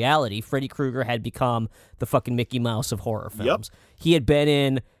reality, Freddy Krueger had become the fucking Mickey Mouse of horror films. Yep. He had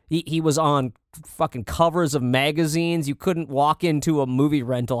been he was on fucking covers of magazines. You couldn't walk into a movie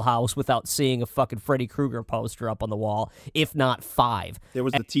rental house without seeing a fucking Freddy Krueger poster up on the wall, if not 5. There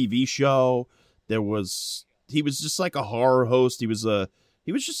was the TV show. He was just like a horror host. He was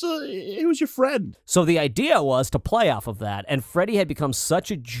your friend. So the idea was to play off of that, and Freddy had become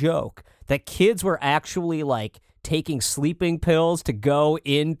such a joke that kids were actually like taking sleeping pills to go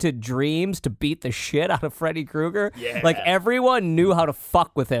into dreams to beat the shit out of Freddy Krueger. Yeah. Like everyone knew how to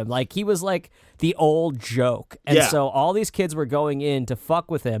fuck with him. Like he was like the old joke. And so all these kids were going in to fuck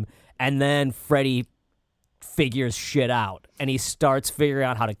with him, and then Freddy figures shit out, and he starts figuring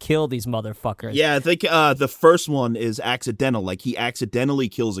out how to kill these motherfuckers. Yeah, I think the first one is accidental. Like, he accidentally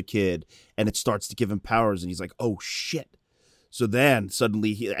kills a kid, and it starts to give him powers, and he's like, oh, shit. So then,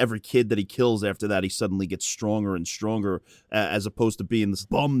 suddenly, every kid that he kills after that, he suddenly gets stronger and stronger, as opposed to being this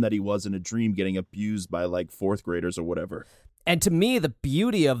bum that he was in a dream getting abused by, like, 4th graders or whatever. And to me, the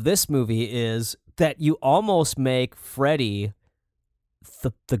beauty of this movie is that you almost make Freddy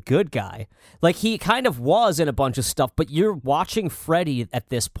the good guy. Like, he kind of was in a bunch of stuff, but you're watching Freddy at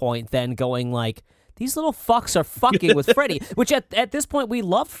this point then going like, these little fucks are fucking with Freddy, which at this point we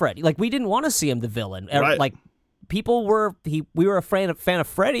loved Freddy. Like, we didn't want to see him the villain. Right. Like, we were a fan of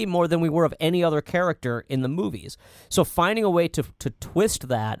Freddy more than we were of any other character in the movies. So finding a way to twist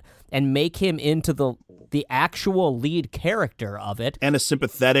that and make him into the actual lead character of it. And a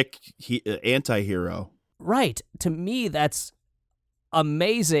sympathetic anti-hero. Right. To me, that's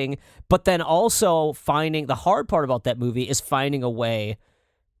amazing. But then also the hard part about that movie is finding a way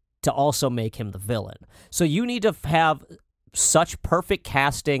to also make him the villain. So you need to have such perfect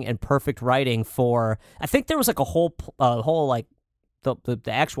casting and perfect writing for, I think there was like a whole like the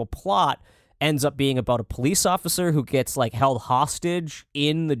actual plot ends up being about a police officer who gets like held hostage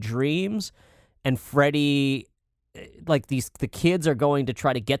in the dreams, and Freddy, like the kids are going to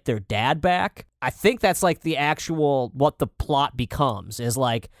try to get their dad back. I think that's like the actual, what the plot becomes is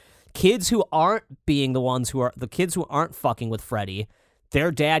like kids who aren't being the ones the kids who aren't fucking with Freddy,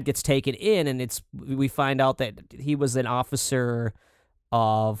 their dad gets taken in, and we find out that he was an officer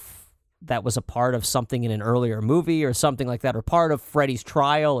that was a part of something in an earlier movie or something like that, or part of Freddy's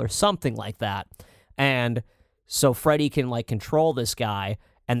trial or something like that. And so Freddy can like control this guy,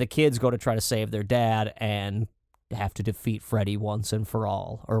 and the kids go to try to save their dad and have to defeat Freddy once and for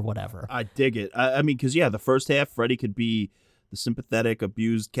all or whatever. I dig it. I mean, because, the first half, Freddy could be the sympathetic,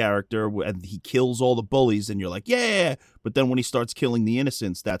 abused character, and he kills all the bullies, and you're like, yeah! But then when he starts killing the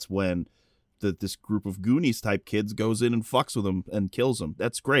innocents, that's when this group of Goonies-type kids goes in and fucks with him and kills him.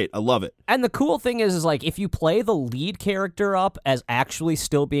 That's great. I love it. And the cool thing is like, if you play the lead character up as actually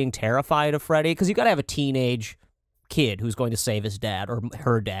still being terrified of Freddy, because you got to have a teenage kid who's going to save his dad or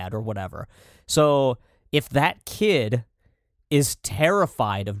her dad or whatever. So if that kid is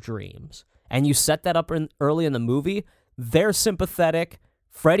terrified of dreams, and you set that up early in the movie, they're sympathetic.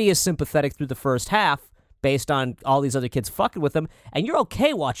 Freddy is sympathetic through the first half based on all these other kids fucking with him, and you're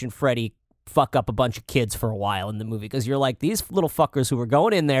okay watching Freddy fuck up a bunch of kids for a while in the movie, because you're like, these little fuckers who were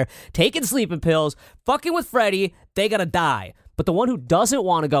going in there, taking sleeping pills, fucking with Freddy, they gotta die. But the one who doesn't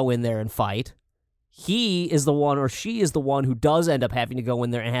want to go in there and fight, he is the one, or she is the one, who does end up having to go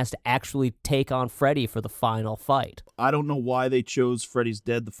in there and has to actually take on Freddy for the final fight. I don't know why they chose Freddy's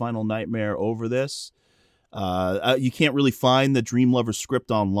Dead, The Final Nightmare over this. You can't really find the Dream Lover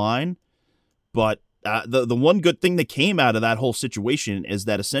script online, but the one good thing that came out of that whole situation is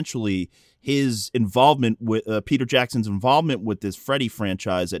that essentially his involvement with Peter Jackson's involvement with this Freddy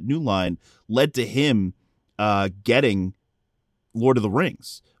franchise at New Line led to him getting Lord of the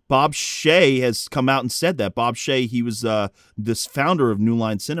Rings. Bob Shea has come out and said that. Bob Shea, he was this founder of New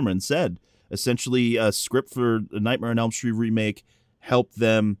Line Cinema, and said essentially a script for the Nightmare on Elm Street remake helped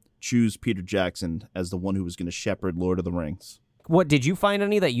them choose Peter Jackson as the one who was going to shepherd Lord of the Rings. What, did you find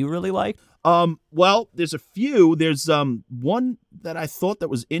any that you really liked? Well, there's a few. There's one that I thought that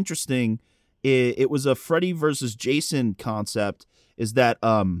was interesting. It was a Freddy versus Jason concept, is that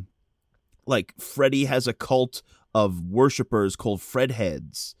like Freddy has a cult of worshipers called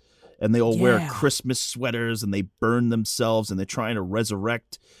Fredheads, and they all wear Christmas sweaters, and they burn themselves, and they're trying to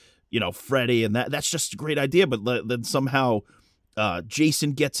resurrect, Freddy, and that's just a great idea. But then somehow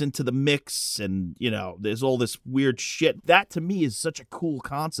Jason gets into the mix, and there's all this weird shit. That to me is such a cool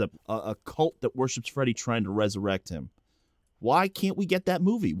concept. A cult that worships Freddy trying to resurrect him. Why can't we get that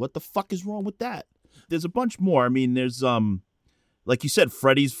movie? What the fuck is wrong with that? There's a bunch more. I mean, there's like you said,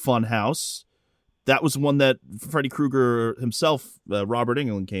 Freddy's Funhouse. That was one that Freddy Krueger himself, Robert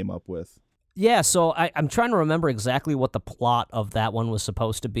Englund, came up with. Yeah, so I'm trying to remember exactly what the plot of that one was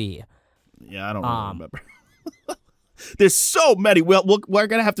supposed to be. Yeah, I don't really remember. There's so many. Well, we're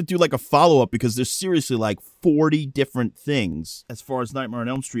going to have to do like a follow-up, because there's seriously like 40 different things as far as Nightmare on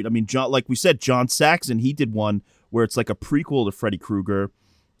Elm Street. I mean, like we said, John Saxon, he did one where it's like a prequel to Freddy Krueger,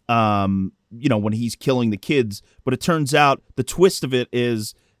 when he's killing the kids. But it turns out the twist of it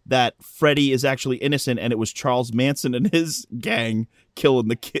is that Freddy is actually innocent, and it was Charles Manson and his gang killing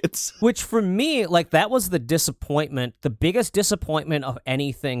the kids. Which for me, like, that was the disappointment, the biggest disappointment of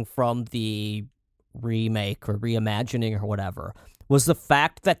anything from the remake or reimagining or whatever, was the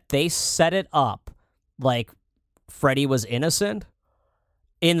fact that they set it up like Freddy was innocent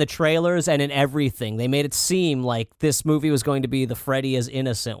in the trailers and in everything. They made it seem like this movie was going to be the Freddy is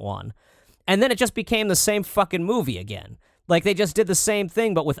innocent one. And then it just became the same fucking movie again. Like, they just did the same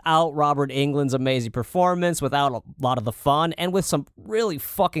thing, but without Robert Englund's amazing performance, without a lot of the fun, and with some really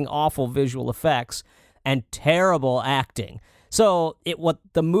fucking awful visual effects and terrible acting. So what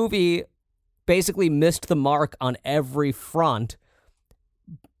the movie basically missed the mark on every front.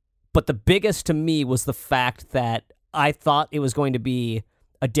 But the biggest to me was the fact that I thought it was going to be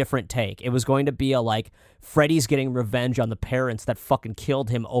a different take. It was going to be Freddy's getting revenge on the parents that fucking killed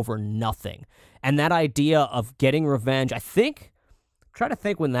him over nothing. And that idea of getting revenge, I'm trying to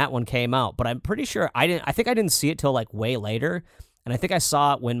think when that one came out, but I'm pretty sure I didn't see it till way later. And I think I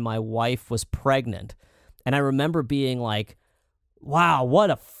saw it when my wife was pregnant. And I remember being like, wow,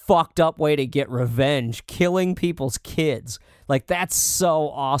 what a fucked up way to get revenge, killing people's kids. That's so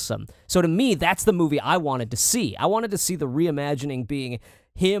awesome. So to me, that's the movie I wanted to see. I wanted to see the reimagining being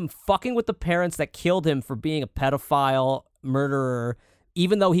him fucking with the parents that killed him for being a pedophile murderer,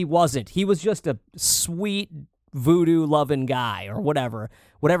 even though he wasn't. He was just a sweet voodoo-loving guy or whatever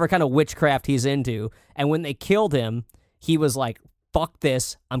kind of witchcraft he's into. And when they killed him, he was like, fuck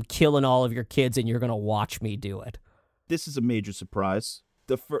this, I'm killing all of your kids and you're going to watch me do it. This is a major surprise.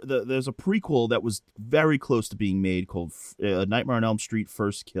 There's a prequel that was very close to being made called Nightmare on Elm Street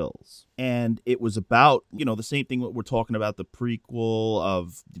First Kills. And it was about, the same thing we're talking about, the prequel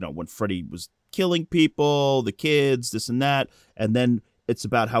of, when Freddy was killing people, the kids, this and that. And then It's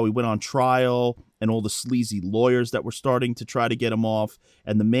about how he went on trial and all the sleazy lawyers that were starting to try to get him off.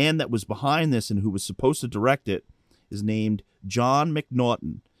 And the man that was behind this and who was supposed to direct it is named John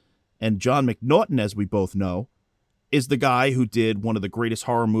McNaughton. And John McNaughton, as we both know, is the guy who did one of the greatest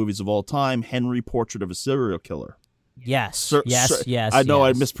horror movies of all time, Henry, Portrait of a Serial Killer. Yes, yes. I know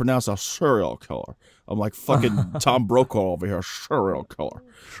I mispronounced a serial killer. I'm like fucking Tom Brokaw over here, serial killer.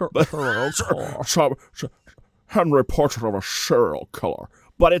 Henry, Portrait of a Serial Killer.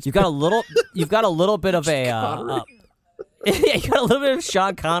 But it's you've got a little bit of a you got a little bit of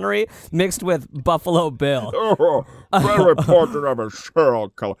Sean Connery mixed with Buffalo Bill. Henry, Portrait of a Serial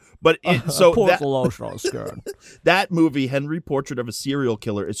Killer. But that movie, Henry, Portrait of a Serial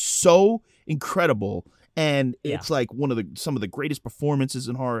Killer, is so incredible. And it's like some of the greatest performances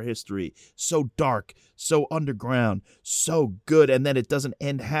in horror history. So dark, so underground, so good. And then it doesn't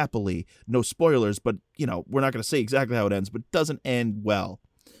end happily. No spoilers, but we're not going to say exactly how it ends, but it doesn't end well.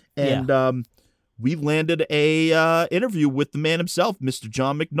 And we landed a interview with the man himself, Mr.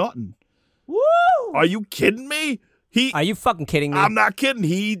 John McNaughton. Woo! Are you kidding me? Are you fucking kidding me? I'm not kidding.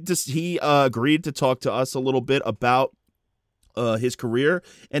 He agreed to talk to us a little bit about his career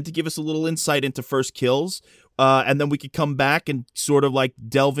and to give us a little insight into First Kills, and then we could come back and sort of like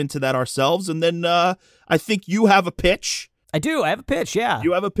delve into that ourselves. And then I think you have a pitch. I do. I have a pitch. Yeah.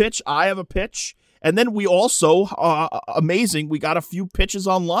 You have a pitch. I have a pitch. And then we also, amazing, we got a few pitches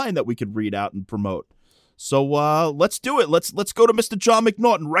online that we could read out and promote. So let's do it. Let's go to Mr. John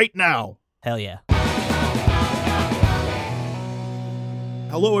McNaughton right now. Hell yeah.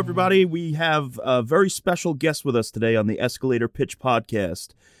 Hello, everybody. We have a very special guest with us today on the Escalator Pitch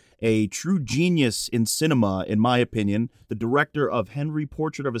Podcast. A true genius in cinema, in my opinion. The director of Henry,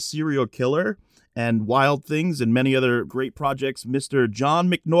 Portrait of a Serial Killer and Wild Things and many other great projects, Mr. John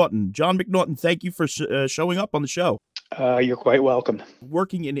McNaughton. John McNaughton, thank you for showing up on the show. You're quite welcome.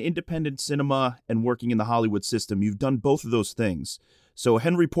 Working in independent cinema and working in the Hollywood system, you've done both of those things. So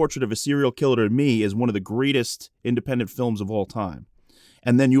Henry, Portrait of a Serial Killer to me is one of the greatest independent films of all time.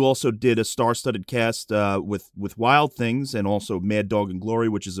 And then you also did a star-studded cast with Wild Things and also Mad Dog and Glory,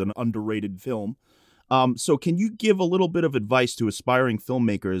 which is an underrated film. So can you give a little bit of advice to aspiring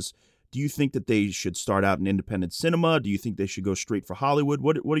filmmakers? Do you think that they should start out in independent cinema? Do you think they should go straight for Hollywood?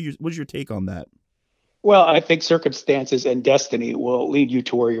 What's your take on that? Well, I think circumstances and destiny will lead you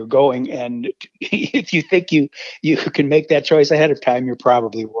to where you're going. And if you think you can make that choice ahead of time, you're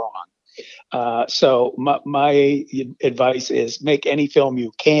probably wrong. So my advice is make any film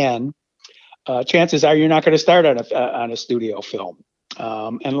you can. Chances are you're not going to start on a studio film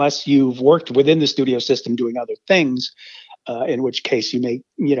unless you've worked within the studio system doing other things, in which case you may,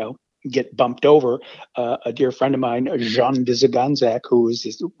 get bumped over. A dear friend of mine, Jean Vizaganzak, who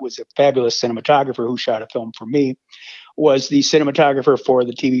was a fabulous cinematographer who shot a film for me, was the cinematographer for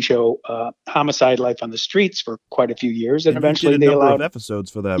the TV show Homicide: Life on the Streets for quite a few years, and eventually they allowed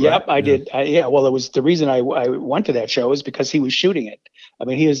episodes for that. Yep, right? I did. Well, it was the reason I went to that show is because he was shooting it. I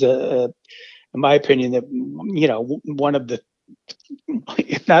mean, he is in my opinion, that one of the,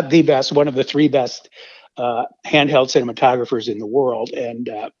 if not the best, one of the three best handheld cinematographers in the world. And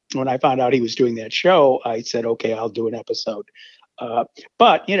when I found out he was doing that show, I said, okay, I'll do an episode.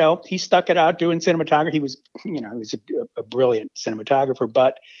 But he stuck it out doing cinematography. He was a brilliant cinematographer,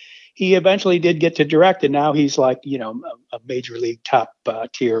 but he eventually did get to direct, and now he's like, a major league top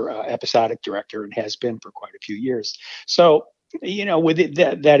tier episodic director, and has been for quite a few years. So, with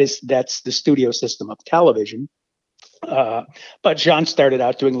it, that's the studio system of television. But Jean started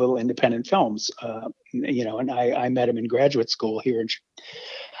out doing little independent films, and I met him in graduate school here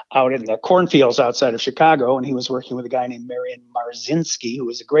out in the cornfields outside of Chicago, and he was working with a guy named Marian Marzinski, who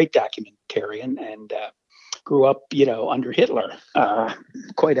was a great documentarian and grew up, under Hitler.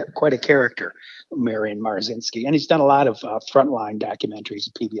 Quite a character, Marian Marzinski, and he's done a lot of frontline documentaries,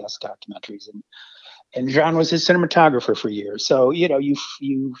 PBS documentaries, and Jean was his cinematographer for years. So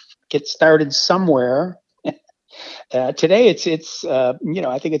you get started somewhere. Today it's I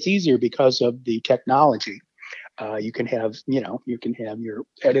think it's easier because of the technology. You can have your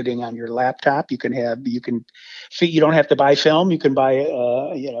editing on your laptop. You don't have to buy film. You can buy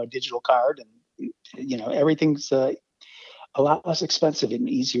a digital card, and everything's a lot less expensive and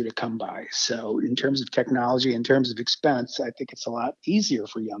easier to come by. So in terms of technology, in terms of expense, I think it's a lot easier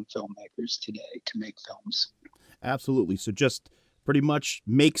for young filmmakers today to make films. Absolutely. So just pretty much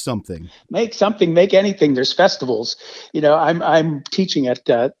make something, make anything. There's festivals. I'm teaching at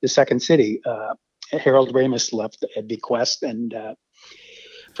the Second City. Harold Ramis left a bequest, and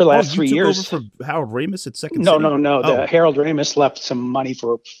for the last 3 years. You took over for Harold Ramis at Second No, City? no. The Harold Ramis left some money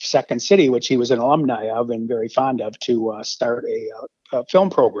for Second City, which he was an alumni of and very fond of, to start a film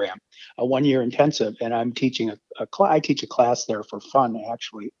program, a 1-year intensive. And I'm teaching I teach a class there for fun,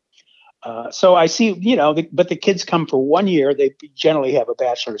 actually. So I see, but the kids come for 1 year. They generally have a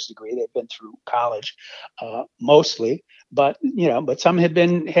bachelor's degree. They've been through college, mostly. But some had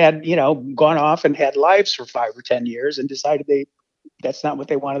gone off and had lives for 5 or 10 years and decided that's not what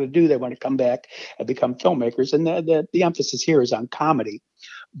they wanted to do. They want to come back and become filmmakers. And the emphasis here is on comedy,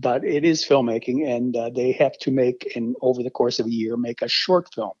 but it is filmmaking, and they have to over the course of a year, make a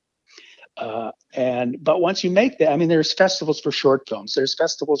short film. But once you make that, I mean, there's festivals for short films, there's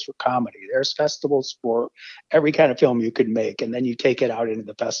festivals for comedy, there's festivals for every kind of film you could make, and then you take it out into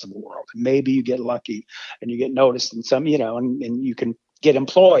the festival world. And maybe you get lucky and you get noticed in some, and you can get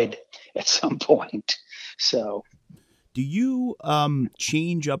employed at some point. So, do you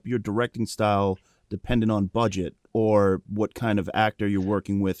change up your directing style dependent on budget or what kind of actor you're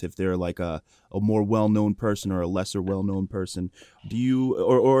working with, if they're like a more well-known person or a lesser well-known person? Do you,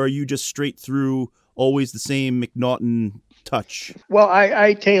 or are you just straight through always the same McNaughton touch? Well,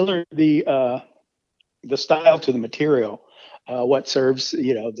 I tailor the style to the material, what serves,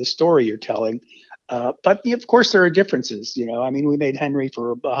 the story you're telling. But of course there are differences, I mean, we made Henry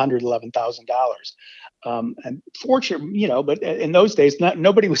for $111,000. And fortunate, but in those days,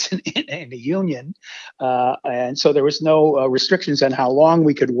 nobody was in a union. And so there was no restrictions on how long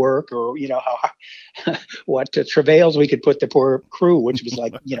we could work or, how, what travails we could put the poor crew, which was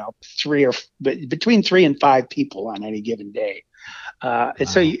like, between 3 and 5 people on any given day. And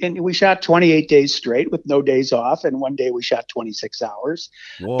so we shot 28 days straight with no days off. And one day we shot 26 hours.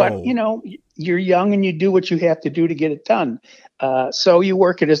 Whoa. But, you're young and you do what you have to do to get it done. So you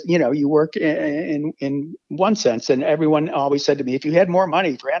work you work in one sense. And everyone always said to me, if you had more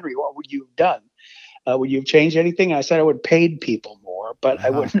money for Henry, what would you have done? Would you have changed anything? I said I would have paid people more, but I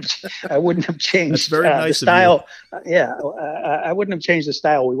wouldn't have changed That's very nice the style. of you. Yeah, I wouldn't have changed the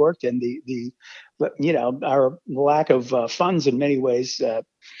style we worked in. Our lack of funds in many ways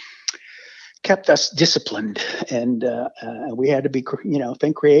kept us disciplined, and we had to be,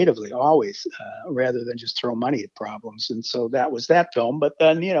 think creatively always, rather than just throw money at problems. And so that was that film. But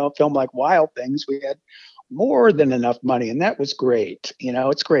then, a film like Wild Things, we had more than enough money, and that was great.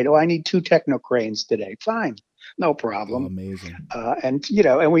 It's great. Oh, I need 2 techno cranes today. Fine, no problem. Oh, amazing. And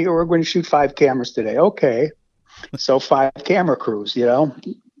we were going to shoot 5 cameras today. Okay, so 5 camera crews.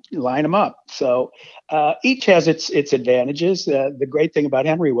 Line them up. So each has its advantages. The great thing about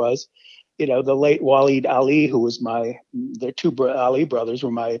Henry was, the late Waleed Ali, who was their 2 Ali brothers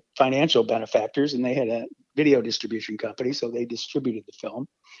were my financial benefactors, and they had a video distribution company, so they distributed the film.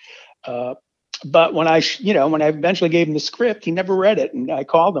 But when I eventually gave him the script, he never read it, and I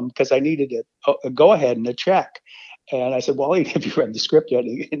called him because I needed a go ahead and a check. And I said, Waleed, have you read the script yet?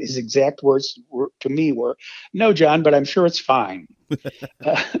 And his exact words to me were, "No, John, but I'm sure it's fine."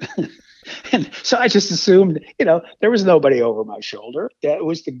 And so I just assumed, there was nobody over my shoulder. That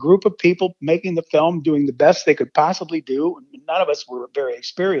was the group of people making the film, doing the best they could possibly do. None of us were very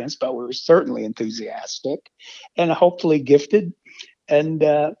experienced, but we were certainly enthusiastic and hopefully gifted. And,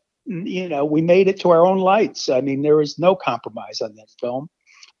 we made it to our own lights. I mean, there was no compromise on that film.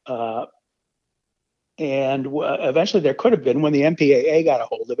 And eventually there could have been, when the MPAA got a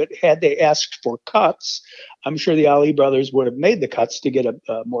hold of it, had they asked for cuts, I'm sure the Ali brothers would have made the cuts to get a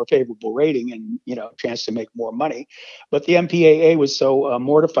more favorable rating and, a chance to make more money. But the MPAA was so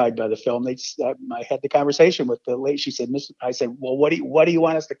mortified by the film. I had the conversation with the lady. She said, I said, well, what do you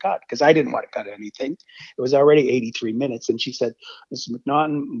want us to cut? Because I didn't want to cut anything. It was already 83 minutes. And she said, Mr.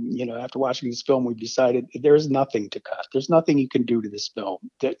 McNaughton, after watching this film, we've decided there's nothing to cut. There's nothing you can do to this film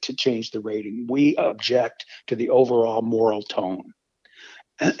to change the rating. We object to the overall moral tone.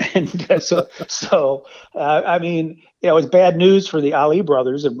 And so I mean, it was bad news for the Ali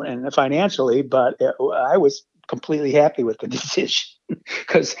brothers and financially, but I was completely happy with the decision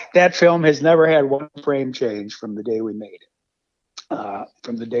because that film has never had one frame change from the day we made it,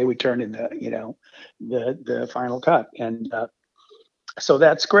 from the day we turned in the final cut. And so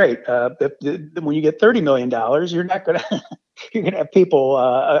that's great. When you get $30 million, you're not going to you're going to have people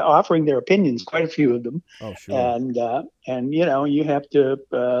offering their opinions, quite a few of them. Oh, sure. And you have to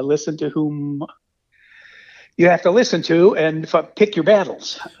listen to whom you have to listen to and pick your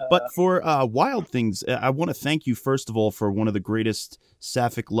battles. But for Wild Things, I want to thank you, first of all, for one of the greatest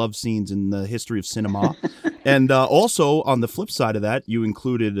sapphic love scenes in the history of cinema. And also, on the flip side of that, you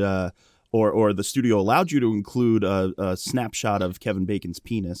included, or the studio allowed you to include a snapshot of Kevin Bacon's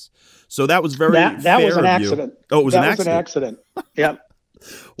penis. So that was very that fair was an of accident. You. Oh, it was an accident. That was an accident. Yep.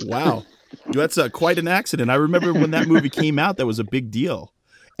 Wow. That's quite an accident. I remember when that movie came out, that was a big deal.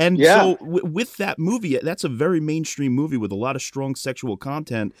 And so with that movie, that's a very mainstream movie with a lot of strong sexual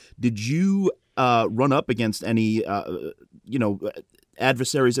content. Did you run up against any,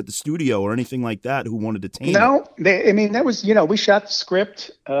 adversaries at the studio or anything like that who wanted to tame it? No, that was, we shot the script.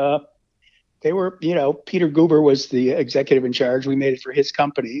 They were, Peter Guber was the executive in charge. We made it for his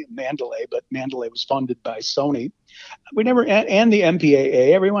company, Mandalay, but Mandalay was funded by Sony. We never, and the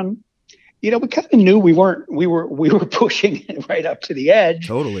MPAA, everyone, we kind of knew we were pushing it right up to the edge.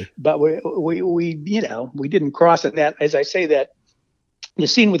 Totally. But we didn't cross it. That, as I say, that the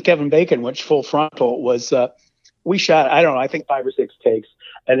scene with Kevin Bacon, which Full Frontal was, we shot, I don't know, I think 5 or 6 takes.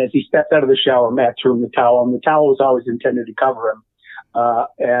 And as he stepped out of the shower, Matt threw him the towel, and the towel was always intended to cover him.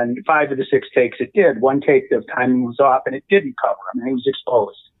 And 5 of the 6 takes it did. One take, the timing was off, and it didn't cover him, and he was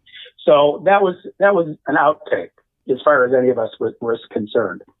exposed. So that was an outtake as far as any of us were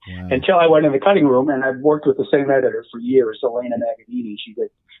concerned. Wow. Until I went in the cutting room, and I've worked with the same editor for years, Elena Magadini. She did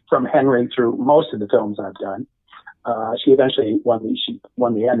From Henry through most of the films I've done. She eventually won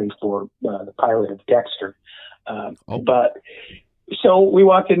the Emmy for the pilot of Dexter. But so we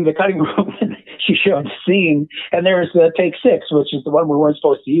walked into the cutting room, and she showed the scene, and there's take 6, which is the one we weren't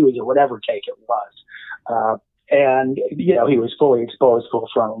supposed to use, or whatever take it was. And he was fully exposed, full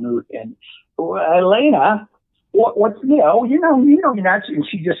frontal nude. And Elena, what's you're not. And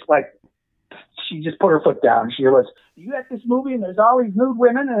she just put her foot down. She goes, "You got this movie, and there's all these nude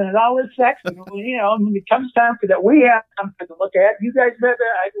women, and there's all this sex, and when it comes time for that, we have something to look at. You guys better."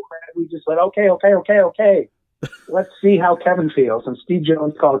 We just went, okay. Let's see how Kevin feels. And Steve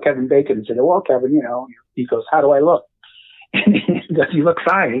Jones called Kevin Bacon and said, "Well, Kevin, he goes, how do I look?" And he goes, "You look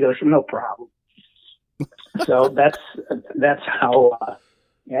fine." He goes, "No problem." So that's how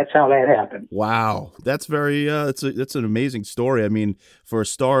that happened. Wow, that's very that's an amazing story. I mean, for a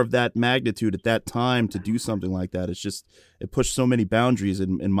star of that magnitude at that time to do something like that, it pushed so many boundaries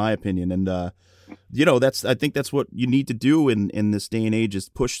in my opinion. And I think that's what you need to do in this day and age, is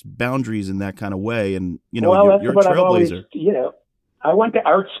push boundaries in that kind of way. And you're a trailblazer. I went to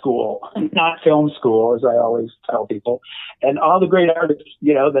art school, not film school, as I always tell people. And all the great artists,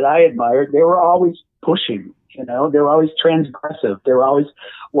 that I admired, they were always pushing. They were always transgressive. They were always,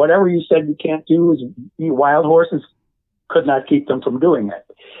 whatever you said you can't do, wild horses could not keep them from doing it.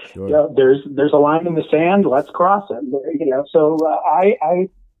 Sure. There's a line in the sand. Let's cross it. So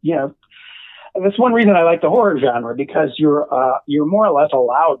that's one reason I like the horror genre, because you're more or less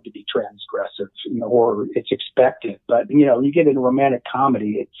allowed to be transgressive in the horror. It's expected, but you get into romantic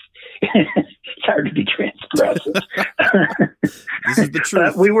comedy, it's hard to be transgressive. This is the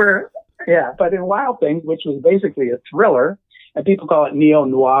truth. But in Wild Things, which was basically a thriller, and people call it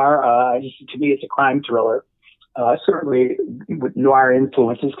neo-noir, to me it's a crime thriller, certainly with noir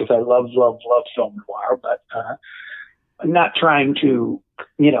influences, because I love film noir, but not trying to,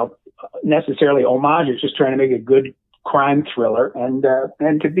 necessarily homage. It's just trying to make a good crime thriller and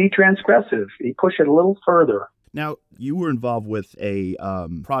to be transgressive. You push it a little further. Now, you were involved with a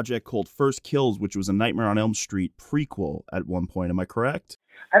project called First Kills, which was a Nightmare on Elm Street prequel at one point. Am I correct?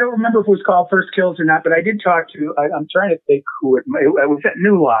 I don't remember if it was called First Kills or not, but I did talk to, I'm trying to think who it was at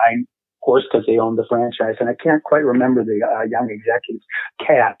New Line, of course, because they owned the franchise, and I can't quite remember the young executives,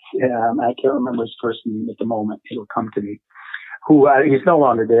 Katz. I can't remember his first name at the moment. It'll come to me. He's no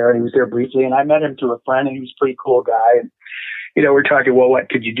longer there, and he was there briefly, and I met him through a friend, and he was a pretty cool guy. And, we're talking, well, what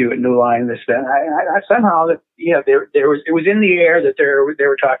could you do at New Line, this, that. I somehow, it was in the air that they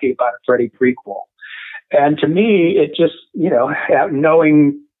were talking about a Freddy prequel. And to me, it just,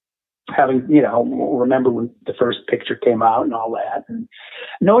 remember when the first picture came out and all that, and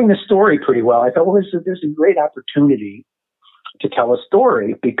knowing the story pretty well, I thought, well, there's a great opportunity to tell a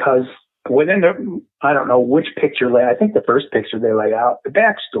story, because within I don't know which picture, I think the first picture they lay out the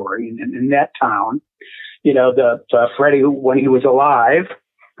backstory in that town, the Freddy, when he was alive,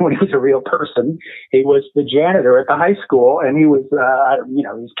 when he was a real person, he was the janitor at the high school, and he was, he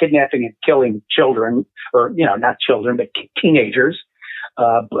was kidnapping and killing children, or, not children, but teenagers.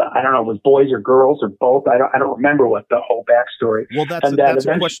 I don't know if it was boys or girls or both. I don't remember what the whole backstory. Well, that's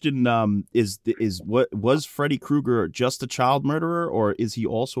a question. Is what was Freddy Krueger just a child murderer, or is he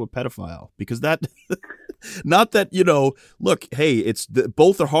also a pedophile? Because that, not that look, hey,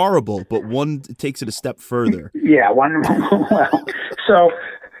 both are horrible, but one takes it a step further. Yeah, one. Well, so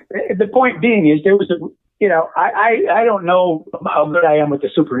the point being is there was I don't know how good I am with the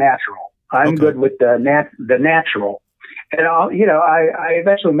supernatural. I'm good with the natural. And I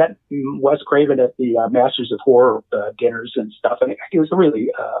eventually met Wes Craven at the Masters of Horror dinners and stuff, and he was really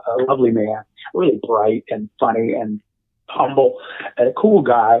a lovely man, really bright and funny, and humble and a cool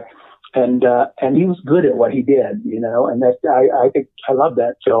guy. And he was good at what he did, you know, and that I think I love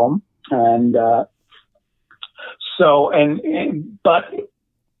that film. And, but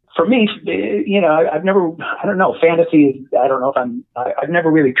for me, you know, I don't know, fantasy, I've never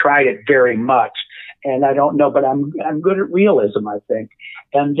really tried it very much. And I don't know, but I'm good at realism, I think.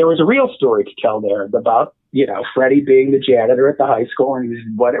 And there was a real story to tell there about, you know, Freddie being the janitor at the high school,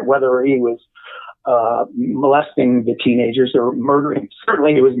 and whether he was molesting the teenagers or murdering.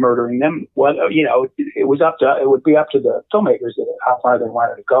 Certainly, he was murdering them. Well, you know, it would be up to the filmmakers how far they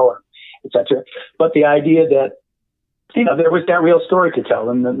wanted to go, etc. But the idea that, you know, there was that real story to tell,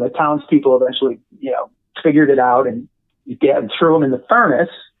 and then the townspeople eventually, you know, figured it out and threw him in the furnace.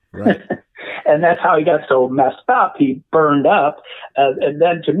 Right. And that's how he got so messed up. He burned up, and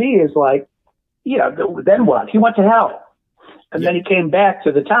then to me is like, you know, then what? He went to hell. And then he came back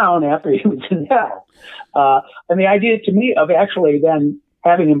to the town after he was in hell. And the idea to me of actually then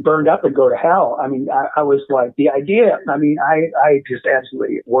having him burned up and go to hell, I mean, I was like, the idea, I mean, I just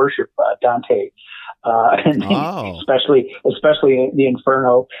absolutely worship Dante, and especially the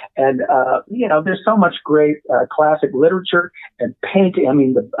Inferno. And, you know, there's so much great classic literature and painting. I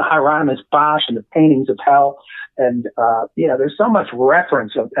mean, the Hieronymus Bosch and the paintings of hell. And, you know, there's so much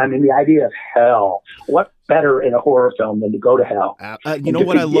reference the idea of hell. What better in a horror film than to go to hell? You know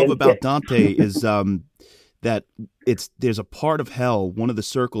what I love about Dante is that there's a part of hell, one of the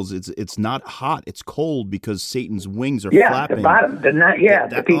circles, it's not hot, it's cold because Satan's wings are flapping. The bottom,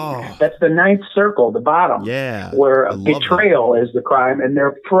 that's the ninth circle, the bottom, where betrayal is the crime, and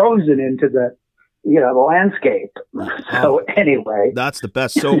they're frozen into the, you know, the landscape. So anyway, that's the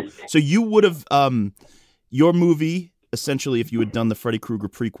best. So you would have your movie, essentially, if you had done the Freddy Krueger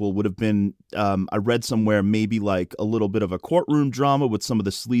prequel, would have been, I read somewhere, maybe like a little bit of a courtroom drama with some of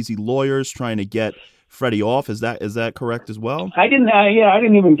the sleazy lawyers trying to get Freddy off. Is that correct as well? I didn't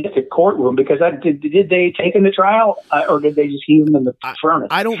even get to courtroom because did they take him to trial or did they just heave him in the furnace?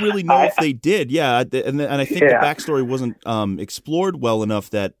 I don't really know if they did. Yeah, and I think the backstory wasn't explored well enough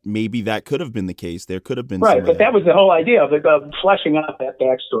that maybe that could have been the case. There could have been but that was the whole idea of fleshing out that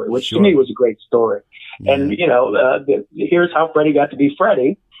backstory, which to me was a great story. Yeah. And you know, here's how Freddy got to be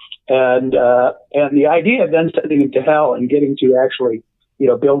Freddy, and the idea of then sending him to hell and getting to actually, you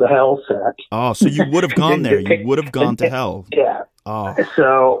know, build a hell set. Oh, so you would have gone there. You would have gone to hell. Yeah. Oh.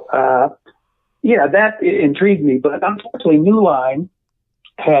 So, you know, that intrigued me. But unfortunately, New Line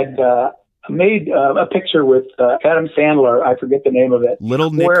had made a picture with Adam Sandler. I forget the name of it.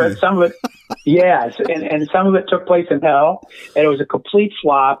 Little Nicky. Where some of it, yes, and some of it took place in hell, and it was a complete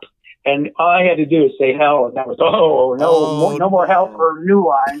flop. And all I had to do is say hell, and that was, no more hell for New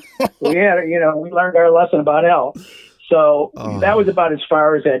Line. We learned our lesson about hell. So that was about as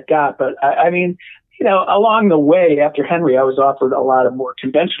far as that got. But I mean, you know, along the way after Henry, I was offered a lot of more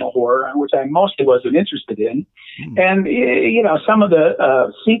conventional horror, which I mostly wasn't interested in. And, you know, some of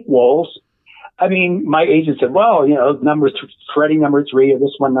the sequels, I mean, my agent said, well, you know, Freddy number 3 or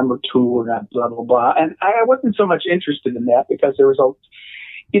this one number 2 or not, blah, blah, blah. And I wasn't so much interested in that because there was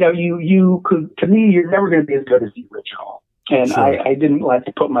you know, you could, to me, you're never going to be as good as the original. And sure. I didn't like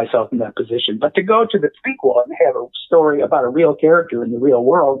to put myself in that position. But to go to the prequel and have a story about a real character in the real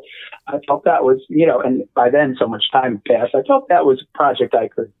world, I felt that was, you know, and by then so much time passed, I felt that was a project I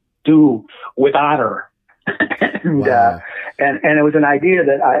could do with honor. And it was an idea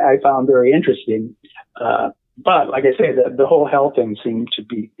that I found very interesting. But like I say, the whole hell thing seemed to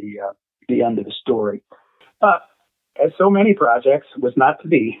be the end of the story. But as so many projects, was not to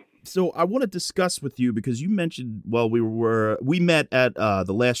be. So I want to discuss with you, because you mentioned, well, we met at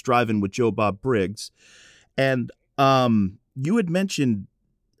the last drive-in with Joe Bob Briggs, and you had mentioned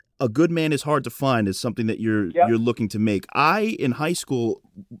A Good Man Is Hard to Find is something that you're looking to make. In high school,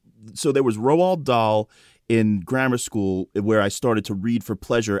 so there was Roald Dahl in grammar school where I started to read for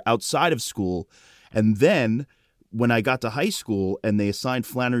pleasure outside of school, and then when I got to high school and they assigned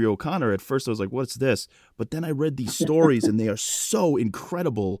Flannery O'Connor, at first I was like, what's this? But then I read these stories and they are so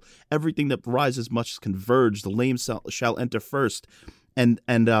incredible. Everything that rises must converge. The lame shall enter first. And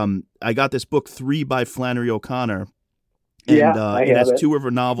I got this book, 3 by Flannery O'Connor. And it has 2 of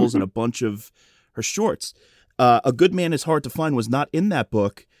her novels and a bunch of her shorts. A Good Man Is Hard to Find was not in that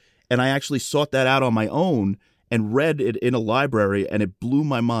book. And I actually sought that out on my own and read it in a library, and it blew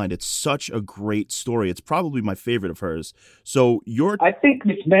my mind. It's such a great story. It's probably my favorite of hers. So I think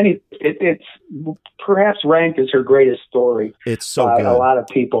it's perhaps ranked as her greatest story. It's so good. A lot of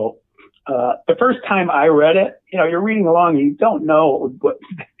people. The first time I read it, you know, you're reading along, you don't know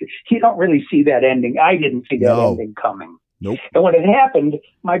you don't really see that ending. I didn't see that ending coming. Nope. And when it happened,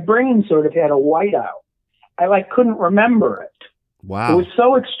 my brain sort of had a whiteout. I like couldn't remember it. Wow. It was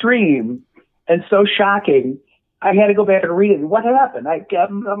so extreme and so shocking. I had to go back and read it. What happened? I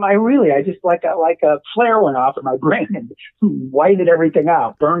just like a flare went off in my brain and whited everything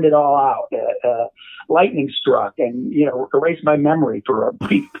out, burned it all out. Lightning struck and, erased my memory for a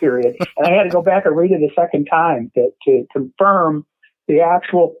brief period. And I had to go back and read it a second time to confirm the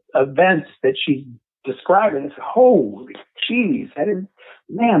actual events that she's describing. It's holy jeez.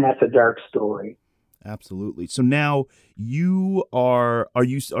 Man, that's a dark story. Absolutely. So now are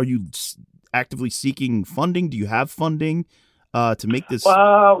you actively seeking funding? Do you have funding to make this?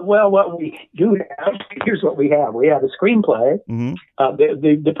 Well, what we do have, here's what we have. We have a screenplay. Mm-hmm.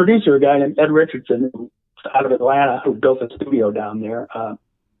 The producer, a guy named Ed Richardson, out of Atlanta, who built a studio down there,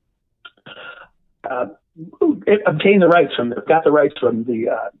 obtained the rights got the rights from the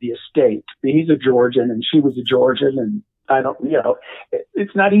estate. He's a Georgian, and she was a Georgian, and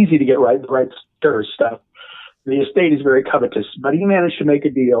it's not easy to get the rights to her stuff. The estate is very covetous, but he managed to make a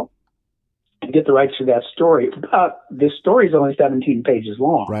deal and get the rights to that story. This story is only 17 pages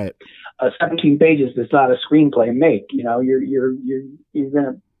long. Right. 17 pages does not a screenplay make. You're going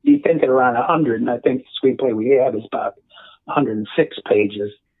to be thinking around 100, and I think the screenplay we have is about 106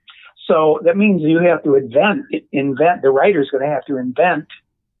 pages. So that means you have to invent. The writer's going to have to invent,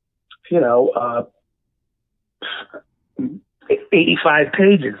 85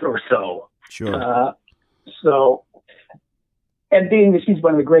 pages or so. Sure. And being that she's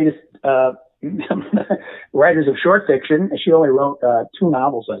one of the greatest writers of short fiction, she only wrote 2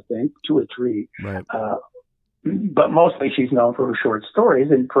 novels, I think, 2 or 3. Right. But mostly she's known for her short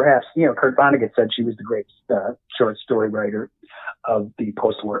stories, and perhaps, Kurt Vonnegut said she was the greatest short story writer of the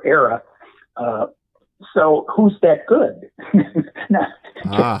post-war era. So who's that good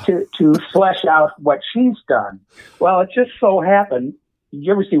to flesh out what she's done? Well, it just so happened. Did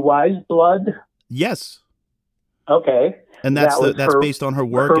you ever see Wise Blood? Yes. Okay. And that's based on her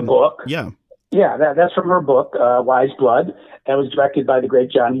work. Her book. Yeah. Yeah, that's from her book, Wise Blood. That was directed by the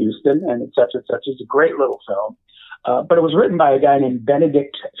great John Huston, and et cetera, et cetera. It's a great little film. But it was written by a guy named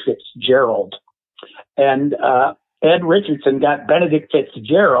Benedict Fitzgerald. And Ed Richardson got Benedict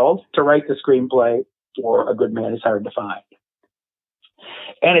Fitzgerald to write the screenplay for A Good Man Is Hard to Find.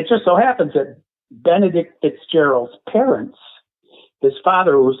 And it just so happens that Benedict Fitzgerald's parents, his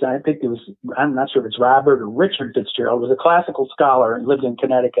father I'm not sure if it's Robert or Richard Fitzgerald, was a classical scholar and lived in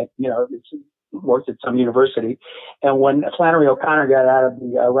Connecticut, worked at some university. And when Flannery O'Connor got out of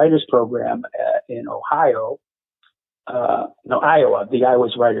the writers program in Iowa, the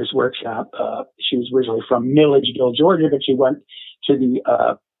Iowa's Writers Workshop, she was originally from Milledgeville, Georgia, but she went to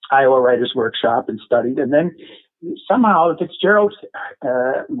the Iowa Writers Workshop and studied. And then somehow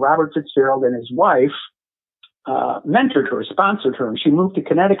Robert Fitzgerald and his wife mentored her, sponsored her, and she moved to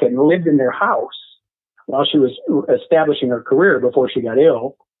Connecticut and lived in their house while she was establishing her career before she got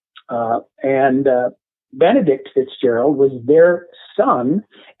ill. And Benedict Fitzgerald was their son,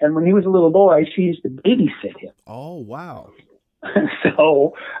 and when he was a little boy, she used to babysit him. Oh, wow.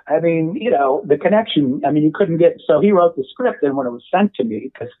 So, the connection, you couldn't so he wrote the script, and when it was sent to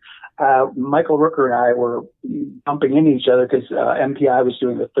me, because Michael Rooker and I were bumping into each other because MPI was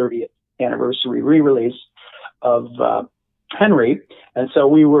doing the 30th anniversary re-release of Henry, and so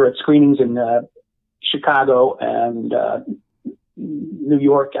we were at screenings in Chicago and New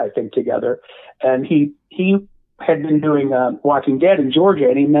York, I think, together. And he had been doing Walking Dead in Georgia,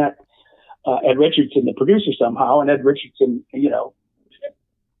 and he met Ed Richardson, the producer, somehow. And Ed Richardson,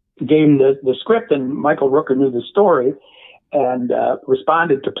 gave him the script, and Michael Rooker knew the story and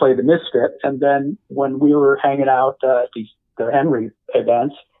responded to play the misfit. And then when we were hanging out at the Henry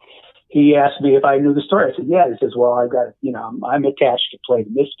events, he asked me if I knew the story. I said, yeah. He says, well, I've got, I'm attached to play the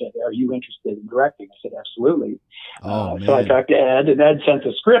misfit. Are you interested in directing? I said, absolutely. So I talked to Ed, and Ed sent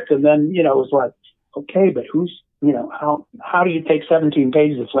the script, and then, it was like, okay, but who's, how do you take 17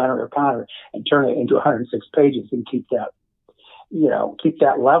 pages of Flannery O'Connor and turn it into 106 pages and keep that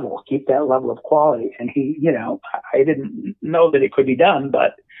level of quality? And he, I didn't know that it could be done,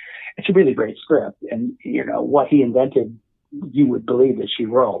 but it's a really great script. And, what he invented, you would believe that she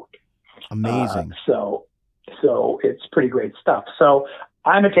wrote. Amazing. So it's pretty great stuff. So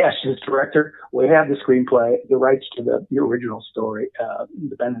I'm attached as director. We have the screenplay, the rights to the original story,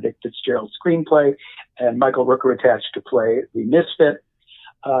 the Benedict Fitzgerald screenplay, and Michael Rooker attached to play the misfit.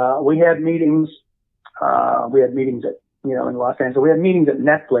 We had meetings. At in Los Angeles. We had meetings at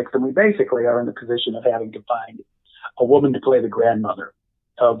Netflix, and we basically are in the position of having to find a woman to play the grandmother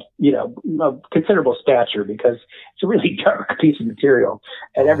of considerable stature, because it's a really dark piece of material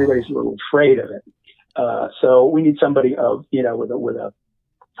and everybody's a little afraid of it. So we need somebody with a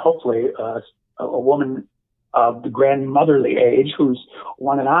hopefully a woman of the grandmotherly age who's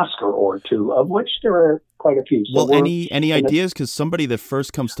won an Oscar or two, of which there are quite a few. So well, any ideas? Because somebody that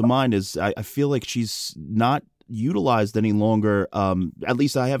first comes to mind is I feel like she's not utilized any longer. At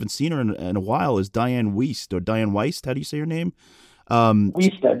least I haven't seen her in a while. Is Diane Wiest or Diane Weist? How do you say her name?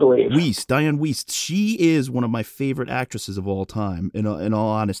 Wiest, I believe. Diane Wiest. She is one of my favorite actresses of all time. In all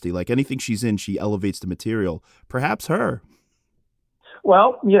honesty, like anything she's in, she elevates the material. Perhaps her.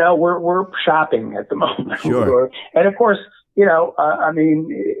 Well, we're shopping at the moment. Sure. And of course, I mean,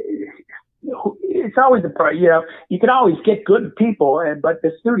 it's always you can always get good people, but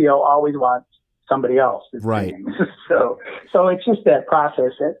the studio always wants somebody else. Right. So it's just that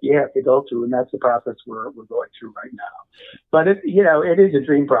process that you have to go through, and that's the process we're going through right now. But it is a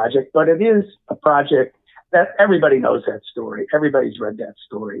dream project, but it is a project that everybody knows that story. Everybody's read that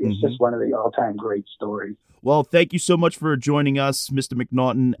story. It's just one of the all-time great stories. Well, thank you so much for joining us, Mr.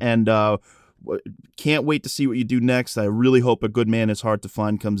 McNaughton, and can't wait to see what you do next. I really hope A Good Man Is Hard to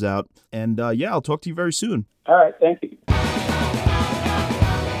Find comes out. And I'll talk to you very soon. All right, thank you.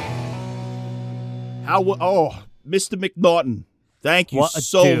 Mr. McNaughton, thank you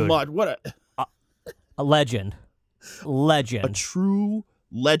so much. What a legend. A true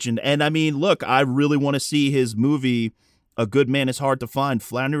legend. And I mean, look, I really want to see his movie A Good Man Is Hard to Find.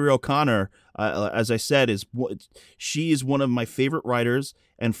 Flannery O'Connor, as I said, she is one of my favorite writers,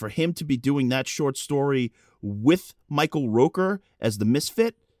 and for him to be doing that short story with Michael Rooker as the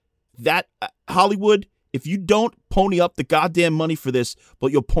misfit, that Hollywood, if you don't pony up the goddamn money for this,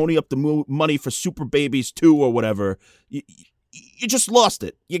 but you'll pony up the money for Super Babies 2 or whatever, you just lost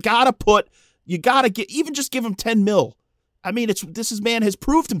it. You gotta give him 10 mil. I mean, this man has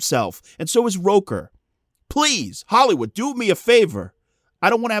proved himself, and so is Roker. Please, Hollywood, do me a favor. I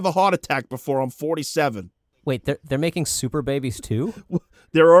don't want to have a heart attack before I'm 47. Wait, they're making Super Babies 2?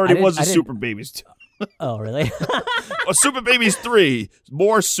 There already was a Super Babies 2. Oh, really? Super Babies 3.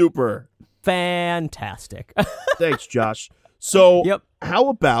 More super. Fantastic. Thanks, Josh. So, How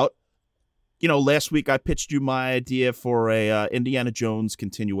about, last week I pitched you my idea for a Indiana Jones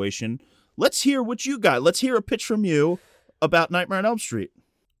continuation. Let's hear what you got. Let's hear a pitch from you about Nightmare on Elm Street.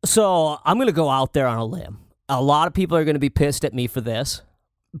 So I'm going to go out there on a limb. A lot of people are going to be pissed at me for this,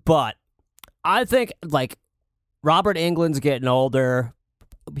 but I think, Robert Englund's getting older.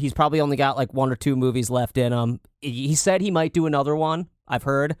 He's probably only got, 1 or 2 movies left in him. He said he might do another one, I've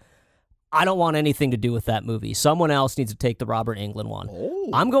heard. I don't want anything to do with that movie. Someone else needs to take the Robert Englund one. Oh.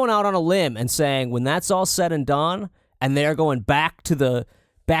 I'm going out on a limb and saying when that's all said and done, and they're going back to the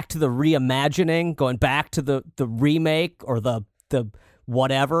reimagining, going back to the remake or the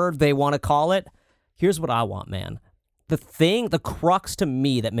whatever they want to call it. Here's what I want, man. The crux to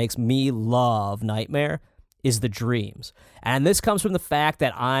me that makes me love Nightmare is the dreams. And this comes from the fact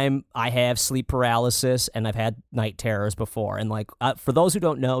that I have sleep paralysis and I've had night terrors before. And for those who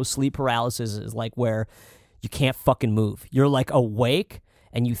don't know, sleep paralysis is where you can't fucking move. You're awake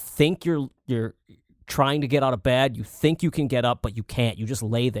and you think you're trying to get out of bed. You think you can get up, but you can't. You just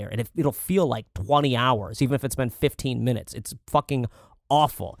lay there, and it'll feel like 20 hours, even if it's been 15 minutes. It's fucking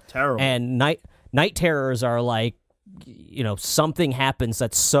awful. Terrible. And night terrors are something happens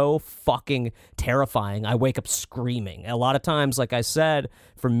that's so fucking terrifying. I wake up screaming. A lot of times, like I said,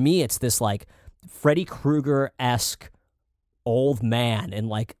 for me, it's this Freddy Krueger-esque old man in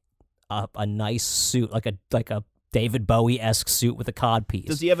a nice suit, like a David Bowie-esque suit with a codpiece.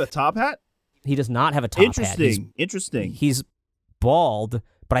 Does he have a top hat? He does not have a top hat. Interesting. He's bald,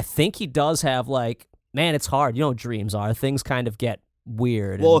 but I think he does have man, it's hard. You know what dreams are. Things kind of get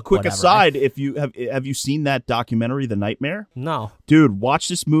weird. Well, a quick aside, if you have you seen that documentary, The Nightmare? No. Dude, watch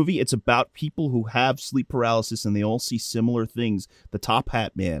this movie. It's about people who have sleep paralysis and they all see similar things. The Top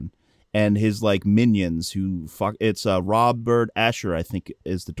Hat Man and his minions who fuck. It's Robert Asher, I think,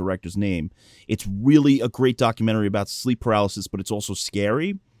 is the director's name. It's really a great documentary about sleep paralysis, but it's also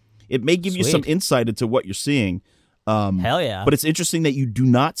scary. It may give you some insight into what you're seeing. Hell yeah. But it's interesting that you do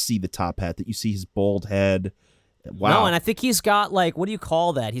not see the top hat, that you see his bald head. Wow. No, and I think he's got what do you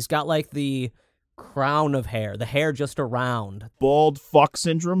call that? He's got the crown of hair, the hair just around. Bald fuck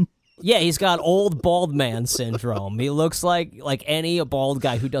syndrome? Yeah, he's got old bald man syndrome. He looks like any bald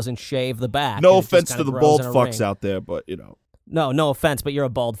guy who doesn't shave the back. No offense to the bald fucks out there, but No offense, but you're a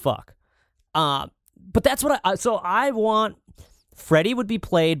bald fuck. But that's what I want. Freddy would be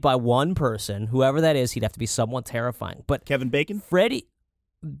played by one person, whoever that is. He'd have to be someone terrifying. But Kevin Bacon? Freddy,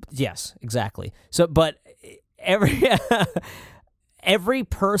 yes, exactly. So, but every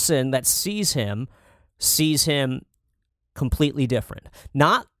person that sees him completely different.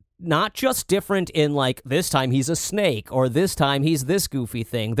 Not not just different in like this time he's a snake or this time he's this goofy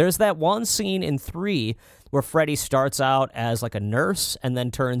thing. There's that one scene in 3 where Freddy starts out as like a nurse and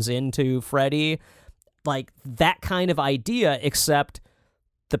then turns into Freddy. Like that kind of idea, except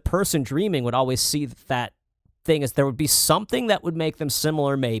the person dreaming would always see that thing as there would be something that would make them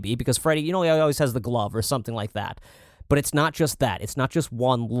similar, maybe, because Freddy, he always has the glove or something like that. But it's not just that. It's not just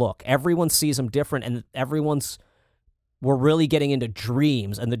one look. Everyone sees him different, and we're really getting into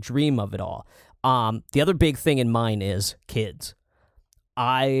dreams and the dream of it all. The other big thing in mine is kids.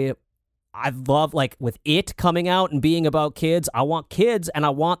 I love, like, with it coming out and being about kids, I want kids, and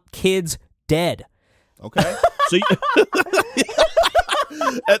I want kids dead. Okay. So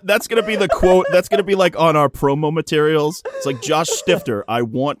that's going to be the quote. That's going to be like on our promo materials. It's like Josh Stifter, I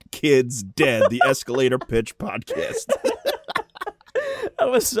want kids dead, the Escalator Pitch podcast. That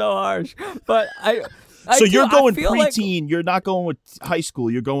was so harsh. But so you're going preteen. Like, you're not going with high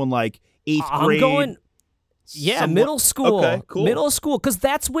school. You're going like 8th grade. I'm going, middle school. Okay, cool. Middle school, because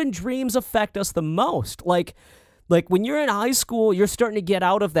that's when dreams affect us the most. Like when you're in high school, you're starting to get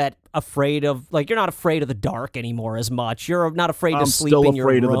out of that you're not afraid of the dark anymore as much. You're not afraid to sleep in your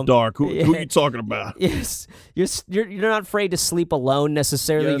room. I'm still afraid of the dark. Who are you talking about? Yes, you're not afraid to sleep alone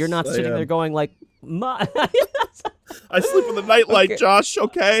necessarily. Yes, you're not sitting there going like, I sleep with a nightlight, okay. Josh,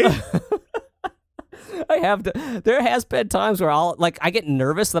 okay? There has been times where I get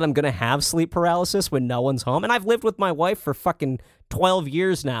nervous that I'm going to have sleep paralysis when no one's home. And I've lived with my wife for fucking 12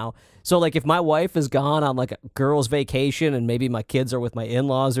 years now. So, like, if my wife is gone on, like, a girl's vacation and maybe my kids are with my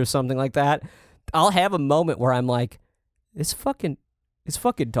in-laws or something like that, I'll have a moment where I'm like, it's fucking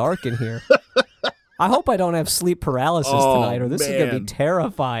dark in here. I hope I don't have sleep paralysis tonight, or this is going to be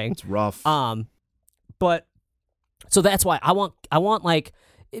terrifying. It's rough. But, so that's why I want, like,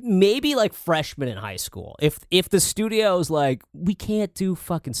 maybe like freshmen in high school. If the studio's like, we can't do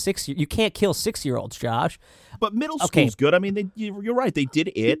fucking you can't kill 6-year-olds, Josh. But middle school's good. I mean, you're right. They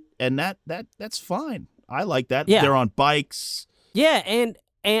did it, and that's fine. I like that. Yeah. They're on bikes. Yeah, and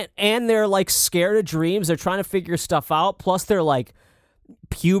they're like scared of dreams. They're trying to figure stuff out. Plus, they're like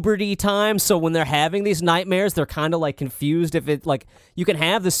puberty time, so when they're having these nightmares, they're kind of like confused. If it, like, you can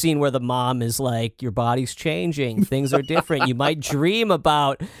have the scene where the mom is like, your body's changing, things are different, you might dream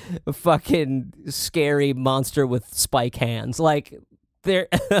about a fucking scary monster with spike hands, like they're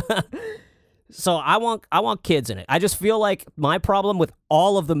so I want kids in it. I just feel like my problem with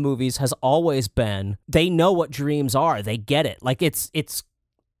all of the movies has always been they know what dreams are, they get it, like it's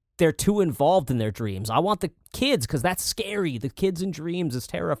they're too involved in their dreams. I want the kids because that's scary. The kids in dreams is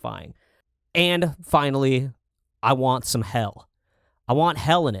terrifying. And finally, I want some hell. I want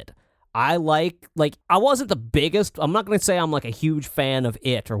hell in it. I I wasn't the biggest, I'm not going to say I'm like a huge fan of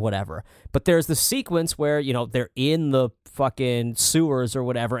it or whatever, but there's the sequence where, they're in the fucking sewers or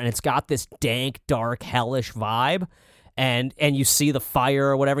whatever, and it's got this dank, dark, hellish vibe. And you see the fire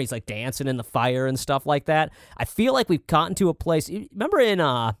or whatever. He's like dancing in the fire and stuff like that. I feel like we've gotten to a place. Remember in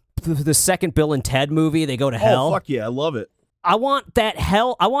the second Bill and Ted movie, they go to hell? Oh, fuck yeah. I love it. I want that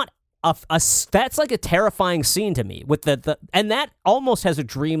hell. I want that's like a terrifying scene to me with and that almost has a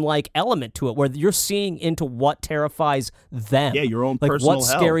dreamlike element to it where you're seeing into what terrifies them. Yeah, your own like personal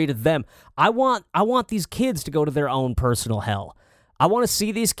what's hell. Scary to them. I want these kids to go to their own personal hell. I want to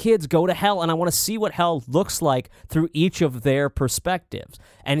see these kids go to hell, and I want to see what hell looks like through each of their perspectives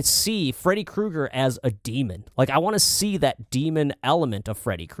and see Freddy Krueger as a demon. Like, I want to see that demon element of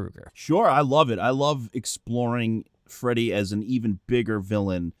Freddy Krueger. Sure, I love it. I love exploring Freddy as an even bigger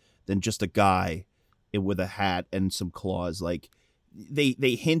villain than just a guy with a hat and some claws. Like, they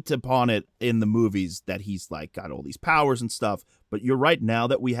hint upon it in the movies that he's, like, got all these powers and stuff. But you're right, now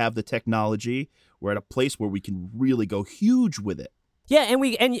that we have the technology, we're at a place where we can really go huge with it. Yeah,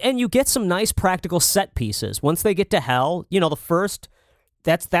 and you get some nice practical set pieces. Once they get to hell, the first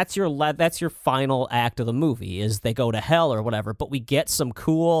that's your final act of the movie is they go to hell or whatever, but we get some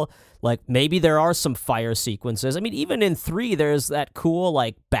cool, like, maybe there are some fire sequences. I mean, even in 3 there's that cool,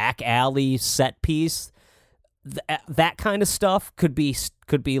 like, back alley set piece. That kind of stuff could be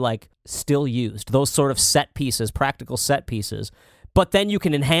like still used. Those sort of set pieces, practical set pieces. But then you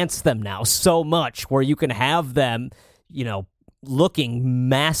can enhance them now so much where you can have them, looking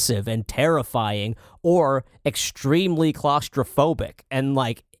massive and terrifying or extremely claustrophobic. And,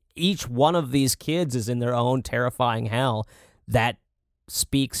 like, each one of these kids is in their own terrifying hell that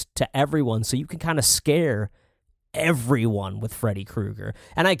speaks to everyone. So you can kind of scare everyone with Freddy Krueger.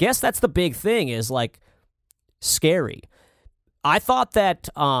 And I guess that's the big thing is, like, scary. I thought that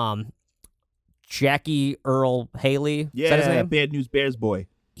Jackie Earl Haley, is that his name? Bad News Bears boy.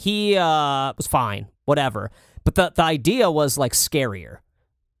 He was fine, whatever. But the idea was, like, scarier.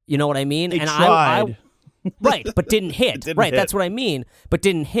 You know what I mean? They and tried. Right, but didn't hit. Didn't right, hit. that's what I mean. But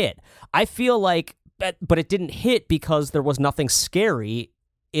didn't hit. I feel like, but it didn't hit because there was nothing scary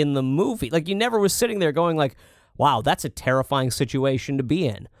in the movie. Like, you never was sitting there going like, wow, that's a terrifying situation to be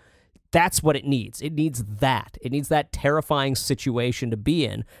in. That's what it needs. It needs that. It needs that terrifying situation to be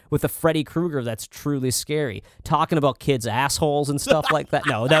in with a Freddy Krueger that's truly scary. Talking about kids' assholes and stuff like that.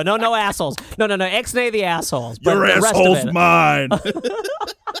 No assholes. No. Ixnay the assholes. But Your the rest asshole's of it, mine.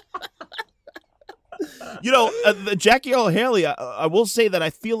 The Jackie Earle Haley, I will say that I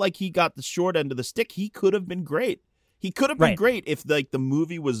feel like he got the short end of the stick. He could have been great. He could have been great if the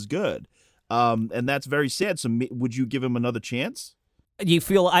movie was good. And that's very sad. So would you give him another chance? You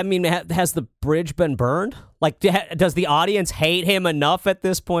feel, I mean, has the bridge been burned? Like, does the audience hate him enough at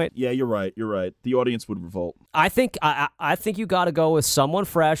this point? Yeah, you're right. The audience would revolt. I think you got to go with someone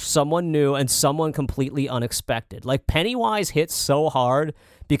fresh, someone new, and someone completely unexpected. Like, Pennywise hit so hard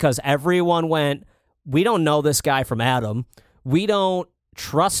because everyone went, we don't know this guy from Adam. We don't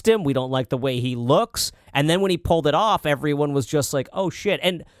trust him. We don't like the way he looks. And then when he pulled it off, everyone was just like, oh, shit.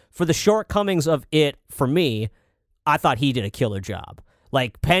 And for the shortcomings of it, for me, I thought he did a killer job.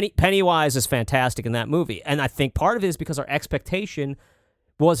 Like, Pennywise is fantastic in that movie. And I think part of it is because our expectation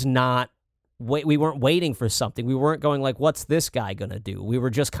was not, we weren't waiting for something. We weren't going like, what's this guy going to do? We were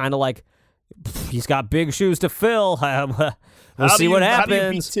just kind of like, he's got big shoes to fill. We'll see what happens. How do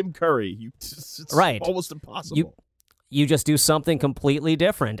you beat Tim Curry? It's right. almost impossible. You just do something completely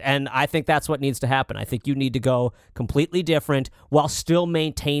different. And I think that's what needs to happen. I think you need to go completely different while still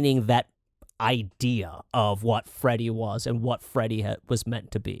maintaining that idea of what Freddy was and what Freddy was meant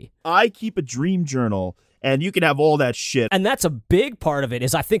to be. I keep a dream journal, and you can have all that shit. And that's a big part of it,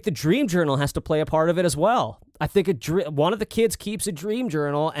 is I think the dream journal has to play a part of it as well. I think one of the kids keeps a dream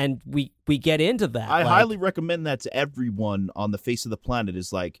journal, and we get into that. I highly recommend that to everyone on the face of the planet.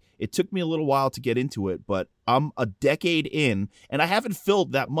 Is like, it took me a little while to get into it, but I'm a decade in, and I haven't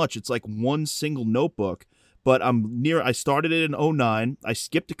filled that much. It's like one single notebook. But I started it in 2009. I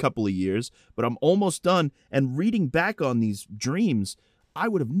skipped a couple of years, but I'm almost done. And reading back on these dreams, I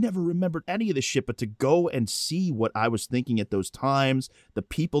would have never remembered any of this shit, but to go and see what I was thinking at those times, the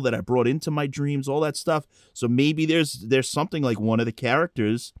people that I brought into my dreams, all that stuff. So maybe there's something like one of the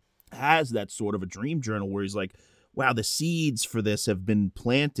characters has that sort of a dream journal where he's like, wow, the seeds for this have been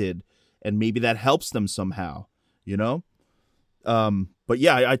planted, and maybe that helps them somehow, you know? But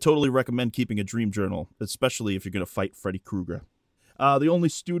yeah, I totally recommend keeping a dream journal, especially if you're going to fight Freddy Krueger. The only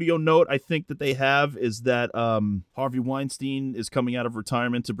studio note I think that they have is that Harvey Weinstein is coming out of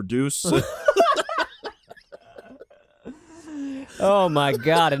retirement to produce. Oh my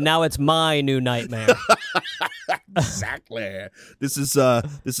God! And now it's my new nightmare. Exactly. This is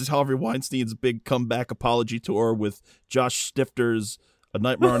Harvey Weinstein's big comeback apology tour with Josh Stifter's A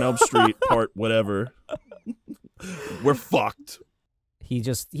Nightmare on Elm Street part whatever. We're fucked.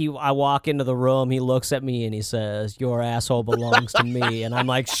 I walk into the room, he looks at me and he says, your asshole belongs to me. And I'm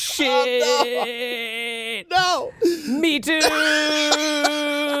like, shit. No. Me too.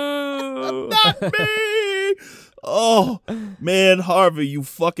 Not me. Oh, man, Harvey, you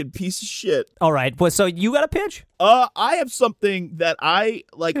fucking piece of shit. All right. Well, so you got a pitch? I have something that I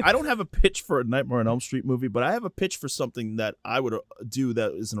don't have a pitch for a Nightmare on Elm Street movie, but I have a pitch for something that I would do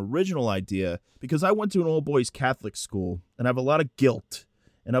that is an original idea, because I went to an all-boys Catholic school, and I have a lot of guilt,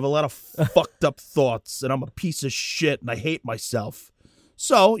 and I have a lot of fucked up thoughts, and I'm a piece of shit, and I hate myself.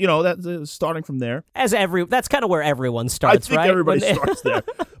 So, that's starting from there. That's kind of where everyone starts, right? I think everybody starts there.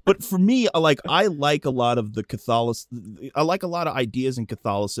 But for me, I like a lot of I like a lot of ideas in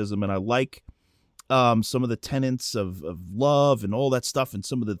Catholicism, and I like some of the tenets of love and all that stuff, and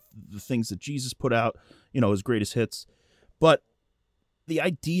some of the things that Jesus put out, his greatest hits. But the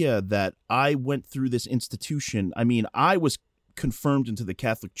idea that I went through this institution, I mean, I was confirmed into the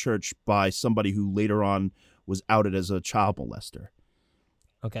Catholic Church by somebody who later on was outed as a child molester.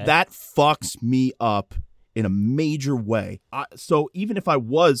 Okay. That fucks me up in a major way. So even if I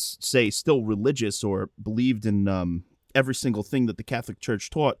was, say, still religious or believed in every single thing that the Catholic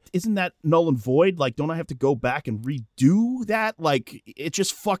Church taught, isn't that null and void? Like, don't I have to go back and redo that? Like, it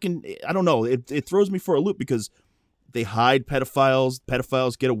just fucking, I don't know. It throws me for a loop because they hide pedophiles.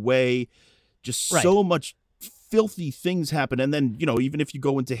 Pedophiles get away. Just so much filthy things happen. And then, even if you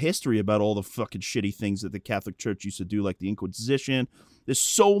go into history about all the fucking shitty things that the Catholic Church used to do, like the Inquisition, there's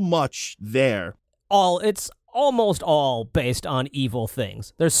so much there. It's almost all based on evil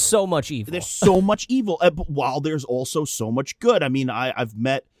things. There's so much evil. There's so much evil, but while there's also so much good. I mean, I've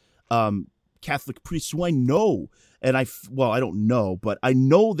met Catholic priests who I know, and I don't know, but I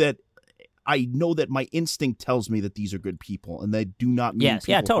know that I know that my instinct tells me that these are good people and they do not mean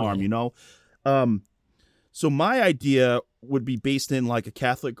people harm, you know? So my idea would be based in like a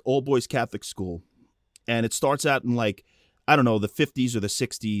Catholic, all boys Catholic school. And it starts out in like, I don't know, the 50s or the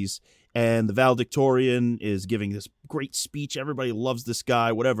 60s. And the valedictorian is giving this great speech. Everybody loves this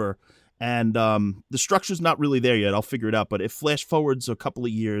guy, whatever. And the structure's not really there yet. I'll figure it out. But it flash forwards a couple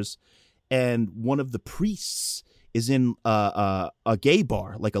of years. And one of the priests is in a gay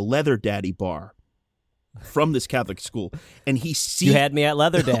bar, like a leather daddy bar from this Catholic school. And he sees... You had me at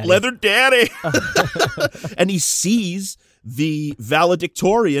leather daddy. Leather daddy! And he sees the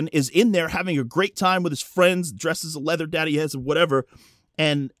valedictorian is in there having a great time with his friends, dressed as a leather daddy has and whatever.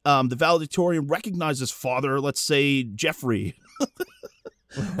 And the valedictorian recognizes Father, let's say, Jeffrey.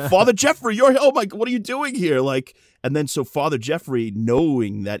 Father Jeffrey, oh my, what are you doing here? Like, and then so Father Jeffrey,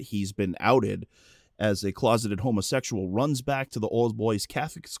 knowing that he's been outed as a closeted homosexual, runs back to the all boys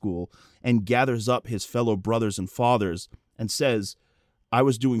Catholic school and gathers up his fellow brothers and fathers and says, I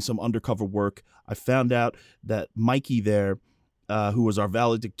was doing some undercover work. I found out that Mikey there, who was our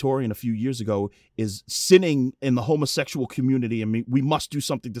valedictorian a few years ago, is sinning in the homosexual community, and we must do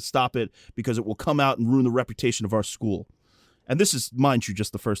something to stop it because it will come out and ruin the reputation of our school. And this is, mind you,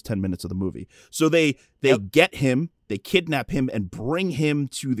 just the first 10 minutes of the movie. So they get him, they kidnap him and bring him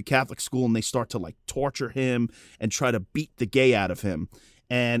to the Catholic school, and they start to like torture him and try to beat the gay out of him.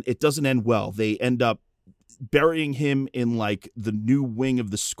 And it doesn't end well. They end up burying him in like the new wing of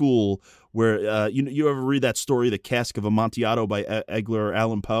the school where you ever read that story, The Cask of Amontillado by Edgar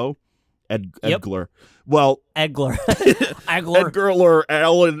Allan Poe? Edgar. Well, Edgar. Edgar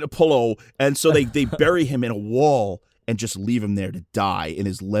Allan Poe. And so they bury him in a wall and just leave him there to die in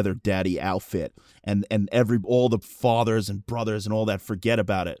his leather daddy outfit. And all the fathers and brothers and all that forget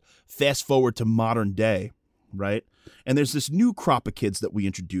about it. Fast forward to modern day, right? And there's this new crop of kids that we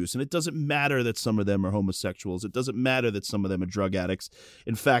introduce, and it doesn't matter that some of them are homosexuals. It doesn't matter that some of them are drug addicts.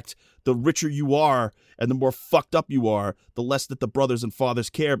 In fact, the richer you are and the more fucked up you are, the less that the brothers and fathers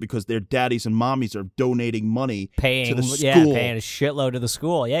care because their daddies and mommies are donating money to the school. Yeah, paying a shitload to the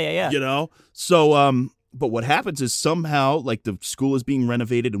school. Yeah. You know? So, but what happens is somehow, like, the school is being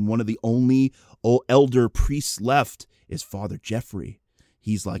renovated, and one of the only elder priests left is Father Jeffrey.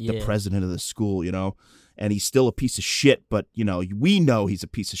 He's like the president of the school, you know? And he's still a piece of shit, but, you know, we know he's a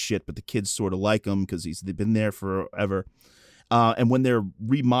piece of shit, but the kids sort of like him because they've been there forever. And when they're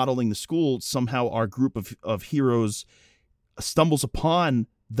remodeling the school, somehow our group of heroes stumbles upon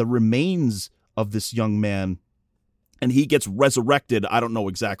the remains of this young man, and he gets resurrected. I don't know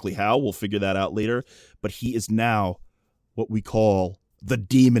exactly how. We'll figure that out later. But he is now what we call the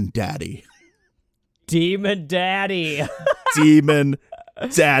Demon Daddy. Demon Daddy. Demon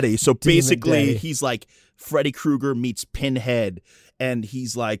Daddy. So basically, he's like Freddy Krueger meets Pinhead, and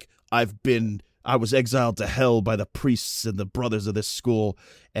he's like, I was exiled to hell by the priests and the brothers of this school,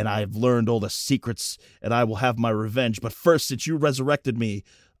 and I've learned all the secrets, and I will have my revenge. But first, since you resurrected me,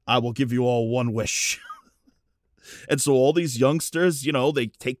 I will give you all one wish. And so all these youngsters, you know, they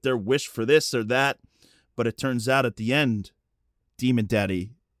take their wish for this or that, but it turns out at the end, Demon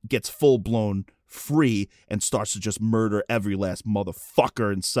Daddy gets full-blown free and starts to just murder every last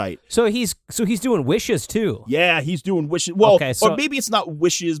motherfucker in sight. So he's doing wishes too. Yeah, he's doing wishes. Well, okay, or maybe it's not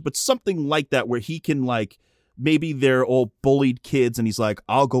wishes, but something like that where he can, like, maybe they're all bullied kids and he's like,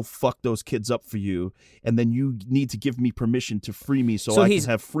 I'll go fuck those kids up for you, and then you need to give me permission to free me so I can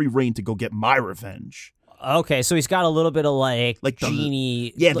have free reign to go get my revenge. Okay, so he's got a little bit of like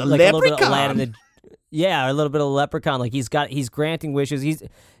genie, the like leprechaun. A little bit of Aladdin, a little bit of leprechaun. Like he's granting wishes.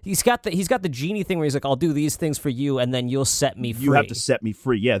 He's got the genie thing where he's like, I'll do these things for you, and then you'll set me free. You have to set me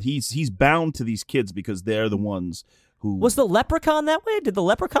free. Yeah, he's bound to these kids because they're the ones who. Was the leprechaun that way? Did the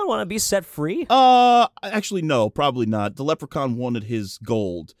leprechaun want to be set free? Actually, no, probably not. The leprechaun wanted his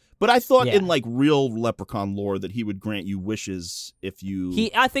gold. But I thought in like real leprechaun lore that he would grant you wishes if you...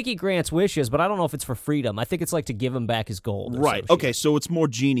 I think he grants wishes, but I don't know if it's for freedom. I think it's like to give him back his gold. Right. Okay, so it's more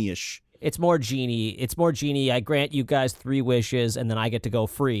genie-ish. It's more genie. I grant you guys 3 wishes, and then I get to go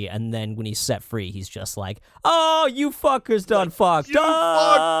free. And then when he's set free, he's just like, oh, you fuckers done fucked up. You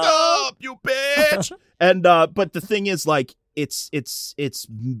fucked up, you bitch. And but the thing is, like, it's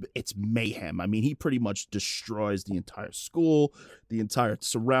mayhem. I mean, he pretty much destroys the entire school, the entire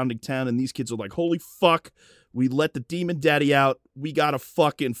surrounding town, and these kids are like, holy fuck, we let the Demon Daddy out, we gotta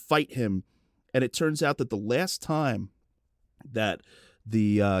fucking fight him. And it turns out that the last time that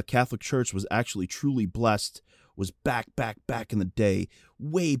the Catholic Church was actually truly blessed was back in the day,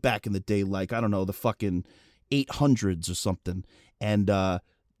 way back in the day, like, I don't know, the fucking 800s or something. And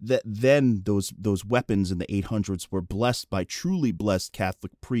then those weapons in the 800s were blessed by truly blessed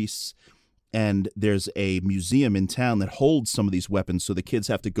Catholic priests, and there's a museum in town that holds some of these weapons, so the kids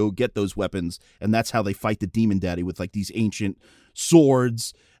have to go get those weapons, and that's how they fight the Demon Daddy, with like these ancient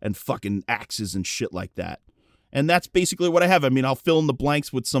swords and fucking axes and shit like that. And that's basically what I have. I mean, I'll fill in the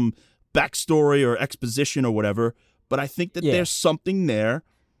blanks with some backstory or exposition or whatever, but I think that there's something there.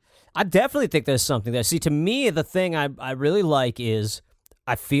 I definitely think there's something there. See, to me, the thing I really like is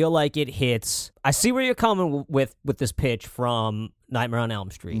I feel like it hits. I see where you're coming with this pitch from Nightmare on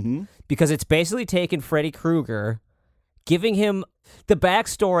Elm Street, because it's basically taking Freddy Krueger, giving him the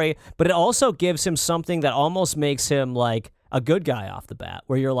backstory, but it also gives him something that almost makes him like a good guy off the bat,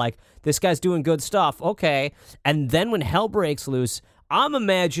 where you're like, this guy's doing good stuff, okay. And then when hell breaks loose, I'm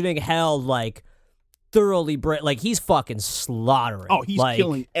imagining hell like thoroughly like he's fucking slaughtering. Oh, he's like,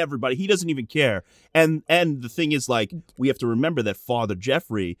 killing everybody. He doesn't even care. And the thing is, like, we have to remember that Father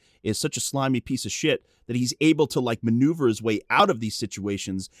Jeffrey is such a slimy piece of shit that he's able to like maneuver his way out of these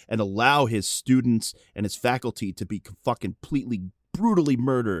situations and allow his students and his faculty to be fucking completely brutally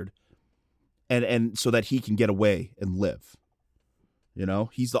murdered, and so that he can get away and live. You know,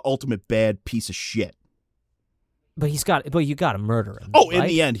 he's the ultimate bad piece of shit. But you got to murder him. Oh, right? In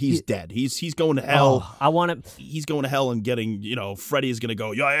the end, he's dead. He's going to hell. Oh, I want to. He's going to hell and getting, Freddy is going to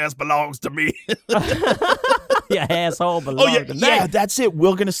go, your ass belongs to me. Your asshole belongs to me. Yeah, that's it.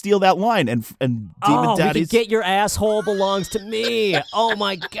 We're going to steal that line. And Demon Daddy's. We can get your asshole belongs to me. Oh,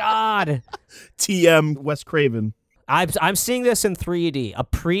 my God. TM Wes Craven. I'm seeing this in 3D. A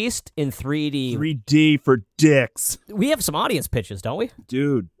priest in 3D. 3D for dicks. We have some audience pitches, don't we?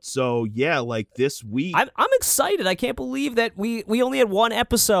 Dude, so yeah, like this week. I'm excited. I can't believe that we only had one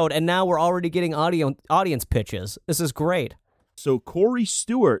episode and now we're already getting audience pitches. This is great. So Corey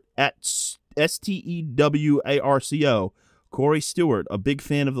Stewart at STEWARCO. Corey Stewart, a big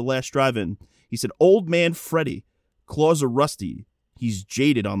fan of The Last Drive-In. He said, old man Freddy, claws are rusty. He's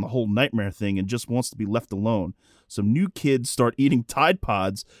jaded on the whole nightmare thing and just wants to be left alone. Some new kids start eating Tide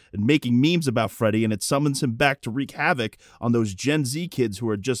Pods and making memes about Freddy, and it summons him back to wreak havoc on those Gen Z kids who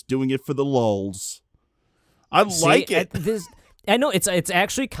are just doing it for the lulz. I like it. I know it's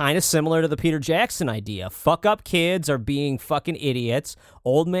actually kind of similar to the Peter Jackson idea. Fuck up kids are being fucking idiots.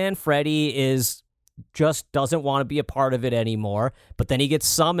 Old man Freddy just doesn't want to be a part of it anymore. But then he gets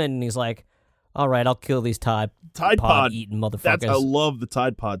summoned and he's like, all right, I'll kill these Tide Pod eating motherfuckers. I love the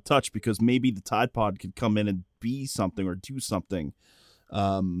Tide Pod touch, because maybe the Tide Pod could come in and be something or do something,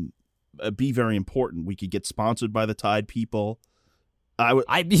 be very important. We could get sponsored by the Tide people.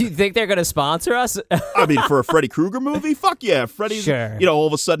 You think they're going to sponsor us? I mean, for a Freddy Krueger movie? Fuck yeah. Freddy's, sure. All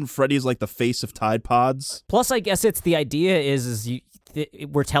of a sudden Freddy's like the face of Tide Pods. Plus, I guess it's the idea is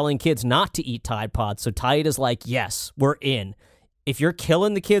we're telling kids not to eat Tide Pods. So Tide is like, yes, we're in. If you're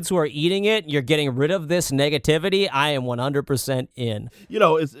killing the kids who are eating it, you're getting rid of this negativity, I am 100% in.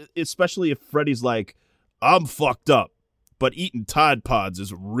 Especially if Freddy's like, I'm fucked up, but eating Tide Pods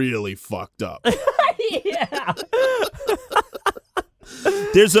is really fucked up. Yeah.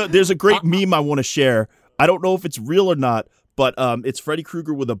 There's a great meme I want to share. I don't know if it's real or not, but it's Freddy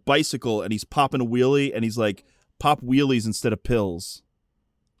Krueger with a bicycle, and he's popping a wheelie, and he's like, pop wheelies instead of pills.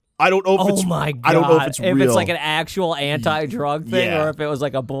 I don't know if it's. Oh my God! I don't know if it's real. If it's like an actual anti-drug thing, or if it was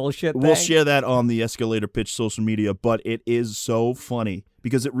like a bullshit thing. We'll share that on the Escalator Pitch social media, but it is so funny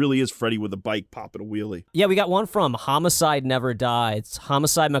because it really is Freddy with a bike popping a wheelie. Yeah, we got one from Homicide Never Died. It's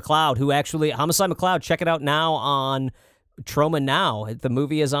Homicide McLeod, Homicide McLeod. Check it out now on Troma Now. The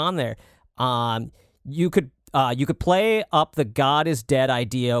movie is on there. You could play up the God is Dead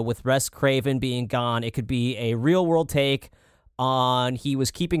idea with Wes Craven being gone. It could be a real world take on he was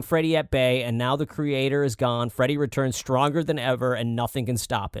keeping Freddy at bay, and now the creator is gone. Freddy returns stronger than ever, and nothing can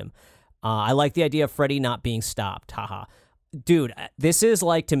stop him. I like the idea of Freddy not being stopped. Haha. Dude, this is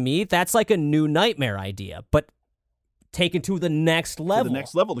like, to me, that's like a new Nightmare idea, but taken to the next level. To the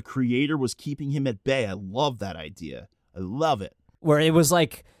next level. The creator was keeping him at bay. I love that idea. I love it. Where it was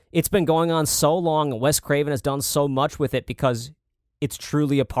like, it's been going on so long, and Wes Craven has done so much with it because it's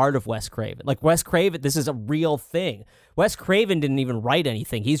truly a part of Wes Craven. Like, Wes Craven, this is a real thing. Wes Craven didn't even write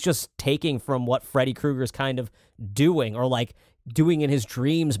anything. He's just taking from what Freddy Krueger's kind of doing, or like doing in his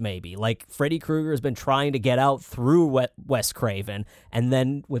dreams maybe. Like, Freddy Krueger has been trying to get out through Wes Craven, and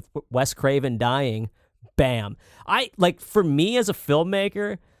then with Wes Craven dying, bam. For me as a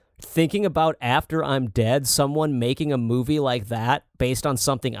filmmaker, thinking about after I'm dead, someone making a movie like that based on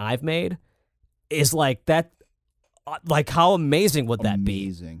something I've made is like that. Like, how amazing would that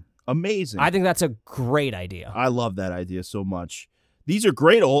be? Amazing. I think that's a great idea. I love that idea so much. These are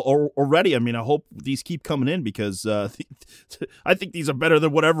great already. I mean, I hope these keep coming in because I think these are better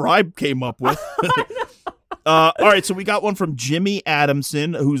than whatever I came up with. All right, so we got one from Jimmy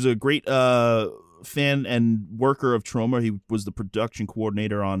Adamson, who's a great fan and worker of Troma. He was the production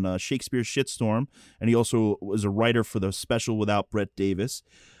coordinator on Shakespeare's Shitstorm, and he also was a writer for the special without Brett Davis.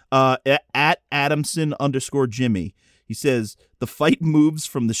 At Adamson_Jimmy. He says, the fight moves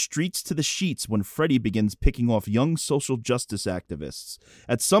from the streets to the sheets when Freddy begins picking off young social justice activists.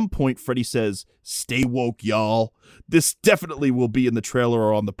 At some point, Freddy says, stay woke, y'all. This definitely will be in the trailer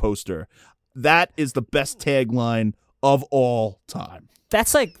or on the poster. That is the best tagline of all time.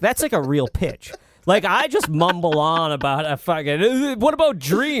 That's like a real pitch. Like, I just mumble on about a fucking, what about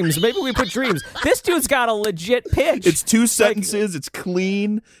dreams? Maybe we put dreams. This dude's got a legit pitch. It's 2 sentences. It's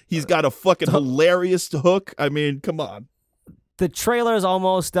clean. He's got a fucking hilarious hook. I mean, come on. The trailer's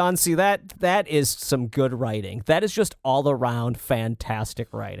almost done. See, that is some good writing. That is just all around fantastic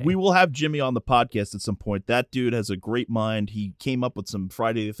writing. We will have Jimmy on the podcast at some point. That dude has a great mind. He came up with some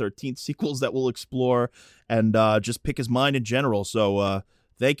Friday the 13th sequels that we'll explore and just pick his mind in general. So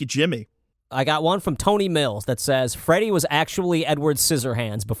thank you, Jimmy. I got one from Tony Mills that says, Freddy was actually Edward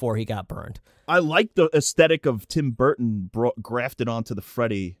Scissorhands before he got burned. I like the aesthetic of Tim Burton grafted onto the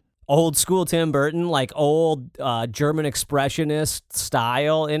Freddy. Old school Tim Burton, like old German expressionist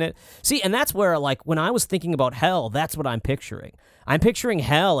style in it. See, and that's where, like, when I was thinking about Hell, that's what I'm picturing. I'm picturing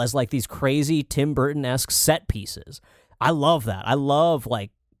Hell as, like, these crazy Tim Burton-esque set pieces. I love that. I love,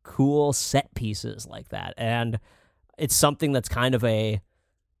 like, cool set pieces like that. And it's something that's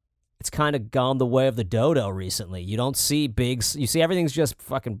it's kind of gone the way of the dodo recently. You don't see you see everything's just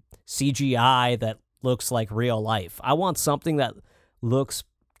fucking CGI that looks like real life. I want something that looks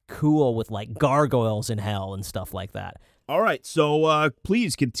cool with like gargoyles in hell and stuff like that. All right, so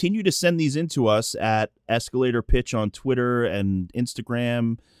please continue to send these in to us at Escalator Pitch on Twitter and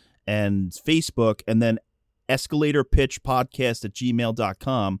Instagram and Facebook, and then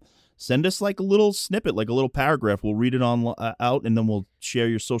escalatorpitchpodcast@gmail.com. Send us like a little snippet, like a little paragraph. We'll read it on out, and then we'll share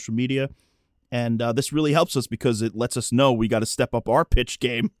your social media. And this really helps us because it lets us know we got to step up our pitch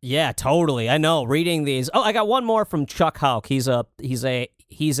game. Yeah, totally. I know. Reading these. Oh, I got one more from Chuck Hauk. He's a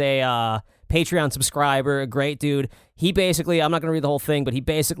Patreon subscriber, a great dude. He basically, I'm not going to read the whole thing, but he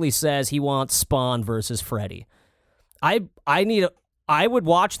basically says he wants Spawn versus Freddy. I would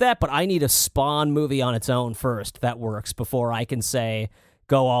watch that, but I need a Spawn movie on its own first that works before I can say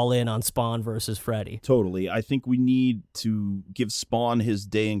go all in on Spawn versus Freddy. Totally. I think we need to give Spawn his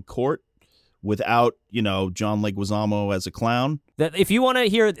day in court without, John Leguizamo as a clown. That if you want to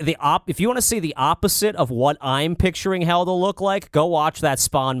hear if you want to see the opposite of what I'm picturing Hell to look like, go watch that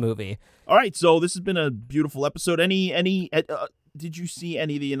Spawn movie. All right, so this has been a beautiful episode. Did you see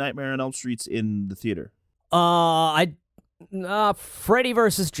any of the Nightmare on Elm Streets in the theater? Freddy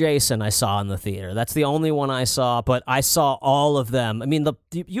versus Jason I saw in the theater. That's the only one I saw, but I saw all of them. I mean,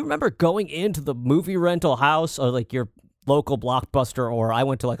 you remember going into the movie rental house or like your local Blockbuster, or I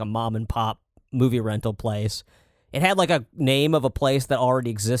went to like a mom and pop movie rental place. It had like a name of a place that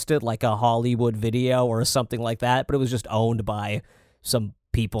already existed, like a Hollywood Video or something like that, but it was just owned by some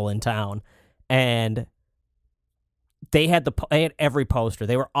people in town. And they had every poster.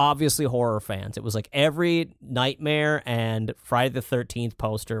 They were obviously horror fans. It was like every Nightmare and Friday the 13th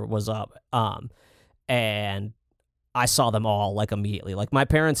poster was up. And I saw them all like immediately. Like my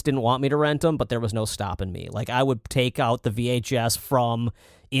parents didn't want me to rent them, but there was no stopping me. Like I would take out the VHS from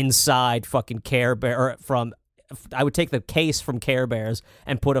inside fucking Care Bear, I would take the case from Care Bears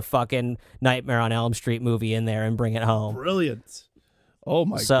and put a fucking Nightmare on Elm Street movie in there and bring it home. Brilliant. Oh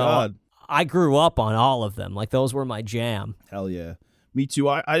my God. I grew up on all of them. Like those were my jam. Hell yeah. Me too.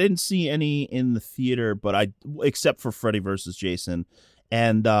 I didn't see any in the theater, but except for Freddy versus Jason.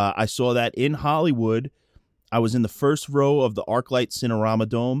 And I saw that in Hollywood. I was in the first row of the ArcLight Cinerama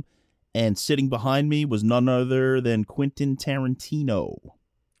Dome, and sitting behind me was none other than Quentin Tarantino.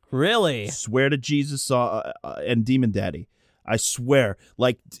 Really? Swear to Jesus and Demon Daddy. I swear.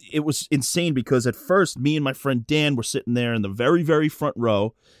 Like, it was insane because at first, me and my friend Dan were sitting there in the very, very front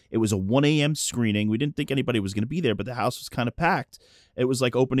row. It was a 1 a.m. screening. We didn't think anybody was going to be there, but the house was kind of packed. It was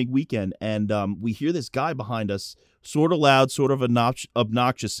like opening weekend, and we hear this guy behind us, sort of loud, sort of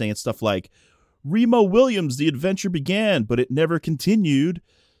obnoxious, saying stuff like, Remo Williams, the adventure began, but it never continued.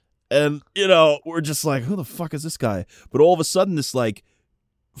 And, we're just like, who the fuck is this guy? But all of a sudden, this, like,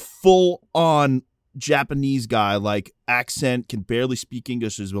 full-on Japanese guy, like, accent, can barely speak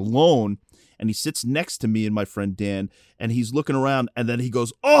English, is alone, and he sits next to me and my friend Dan, and he's looking around, and then he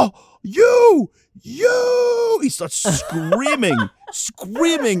goes, oh, you! He starts screaming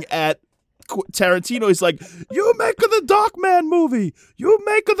at Tarantino. He's like, you make the Darkman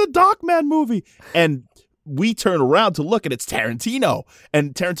movie! And we turn around to look, and it's Tarantino.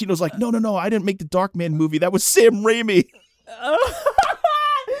 And Tarantino's like, no, I didn't make the Darkman movie. That was Sam Raimi.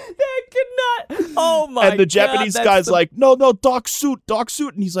 That could not. Oh my god! And the Japanese guy's like, no, Dark Suit.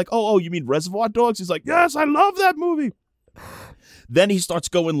 And he's like, oh, you mean Reservoir Dogs? He's like, yes, I love that movie. Then he starts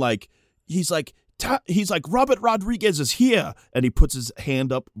going like, he's like, Robert Rodriguez is here, and he puts his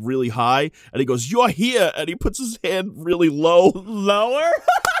hand up really high, and he goes, you're here, and he puts his hand really lower.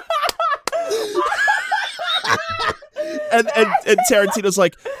 and Tarantino's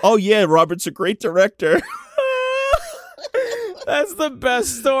like, oh yeah, Robert's a great director. That's the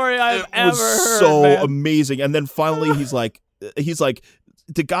best story I've ever heard. So man. amazing. And then finally he's like,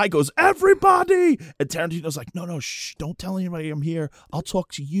 the guy goes, everybody, and Tarantino's like, no, shh, don't tell anybody I'm here. I'll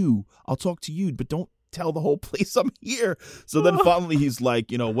talk to you, but don't tell the whole place I'm here. So then finally he's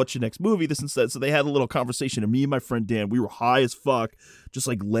like, what's your next movie? This and that. So they had a little conversation, and me and my friend Dan, we were high as fuck, just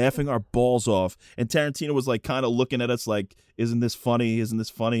like laughing our balls off. And Tarantino was like kind of looking at us like, isn't this funny?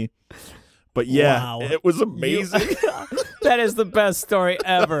 But yeah, wow. It was amazing. That is the best story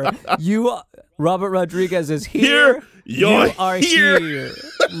ever. Robert Rodriguez is here. You are here.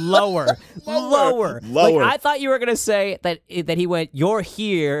 Lower. Like, I thought you were gonna say that he went, you're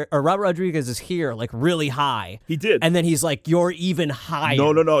here, or Robert Rodriguez is here, like really high. He did, and then he's like, you're even higher.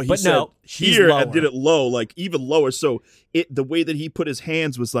 No. He said here and did it low, like even lower. So the way that he put his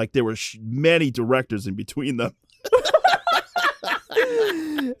hands was like there were many directors in between them.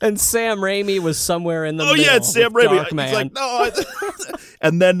 And Sam Raimi was somewhere in the middle. Oh yeah, it's Sam Raimi. Darkman. He's like, no.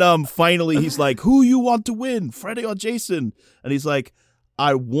 And then finally he's like, who you want to win, Freddy or Jason? And he's like,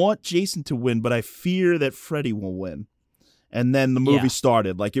 I want Jason to win, but I fear that Freddy will win. And then the movie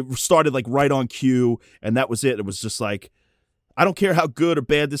started. Like it started like right on cue, and that was it. It was just like, I don't care how good or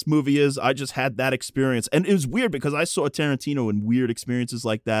bad this movie is. I just had that experience. And it was weird because I saw Tarantino in weird experiences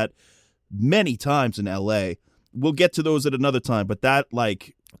like that many times in LA. We'll get to those at another time, but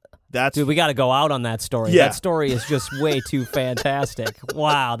that's dude, we got to go out on that story. Yeah. That story is just way too fantastic.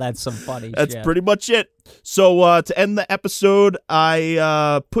 Wow, that's some funny shit. That's pretty much it. So to end the episode,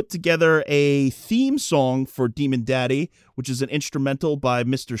 I put together a theme song for Demon Daddy, which is an instrumental by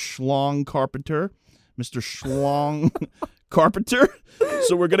Mr. Schlong Carpenter.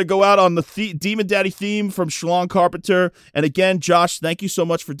 So we're going to go out on the Demon Daddy theme from Schlong Carpenter. And again, Josh, thank you so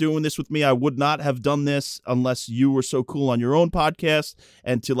much for doing this with me. I would not have done this unless you were so cool on your own podcast.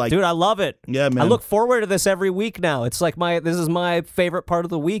 And to dude, I love it. Yeah, man. I look forward to this every week now. It's like this is my favorite part of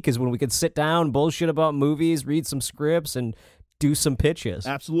the week is when we can sit down, bullshit about movies, read some scripts, and do some pitches.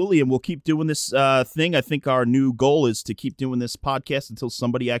 Absolutely, and we'll keep doing this thing. I think our new goal is to keep doing this podcast until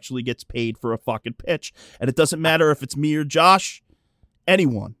somebody actually gets paid for a fucking pitch. And it doesn't matter if it's me or Josh.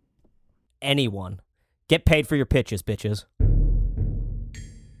 Anyone. Get paid for your pitches, bitches.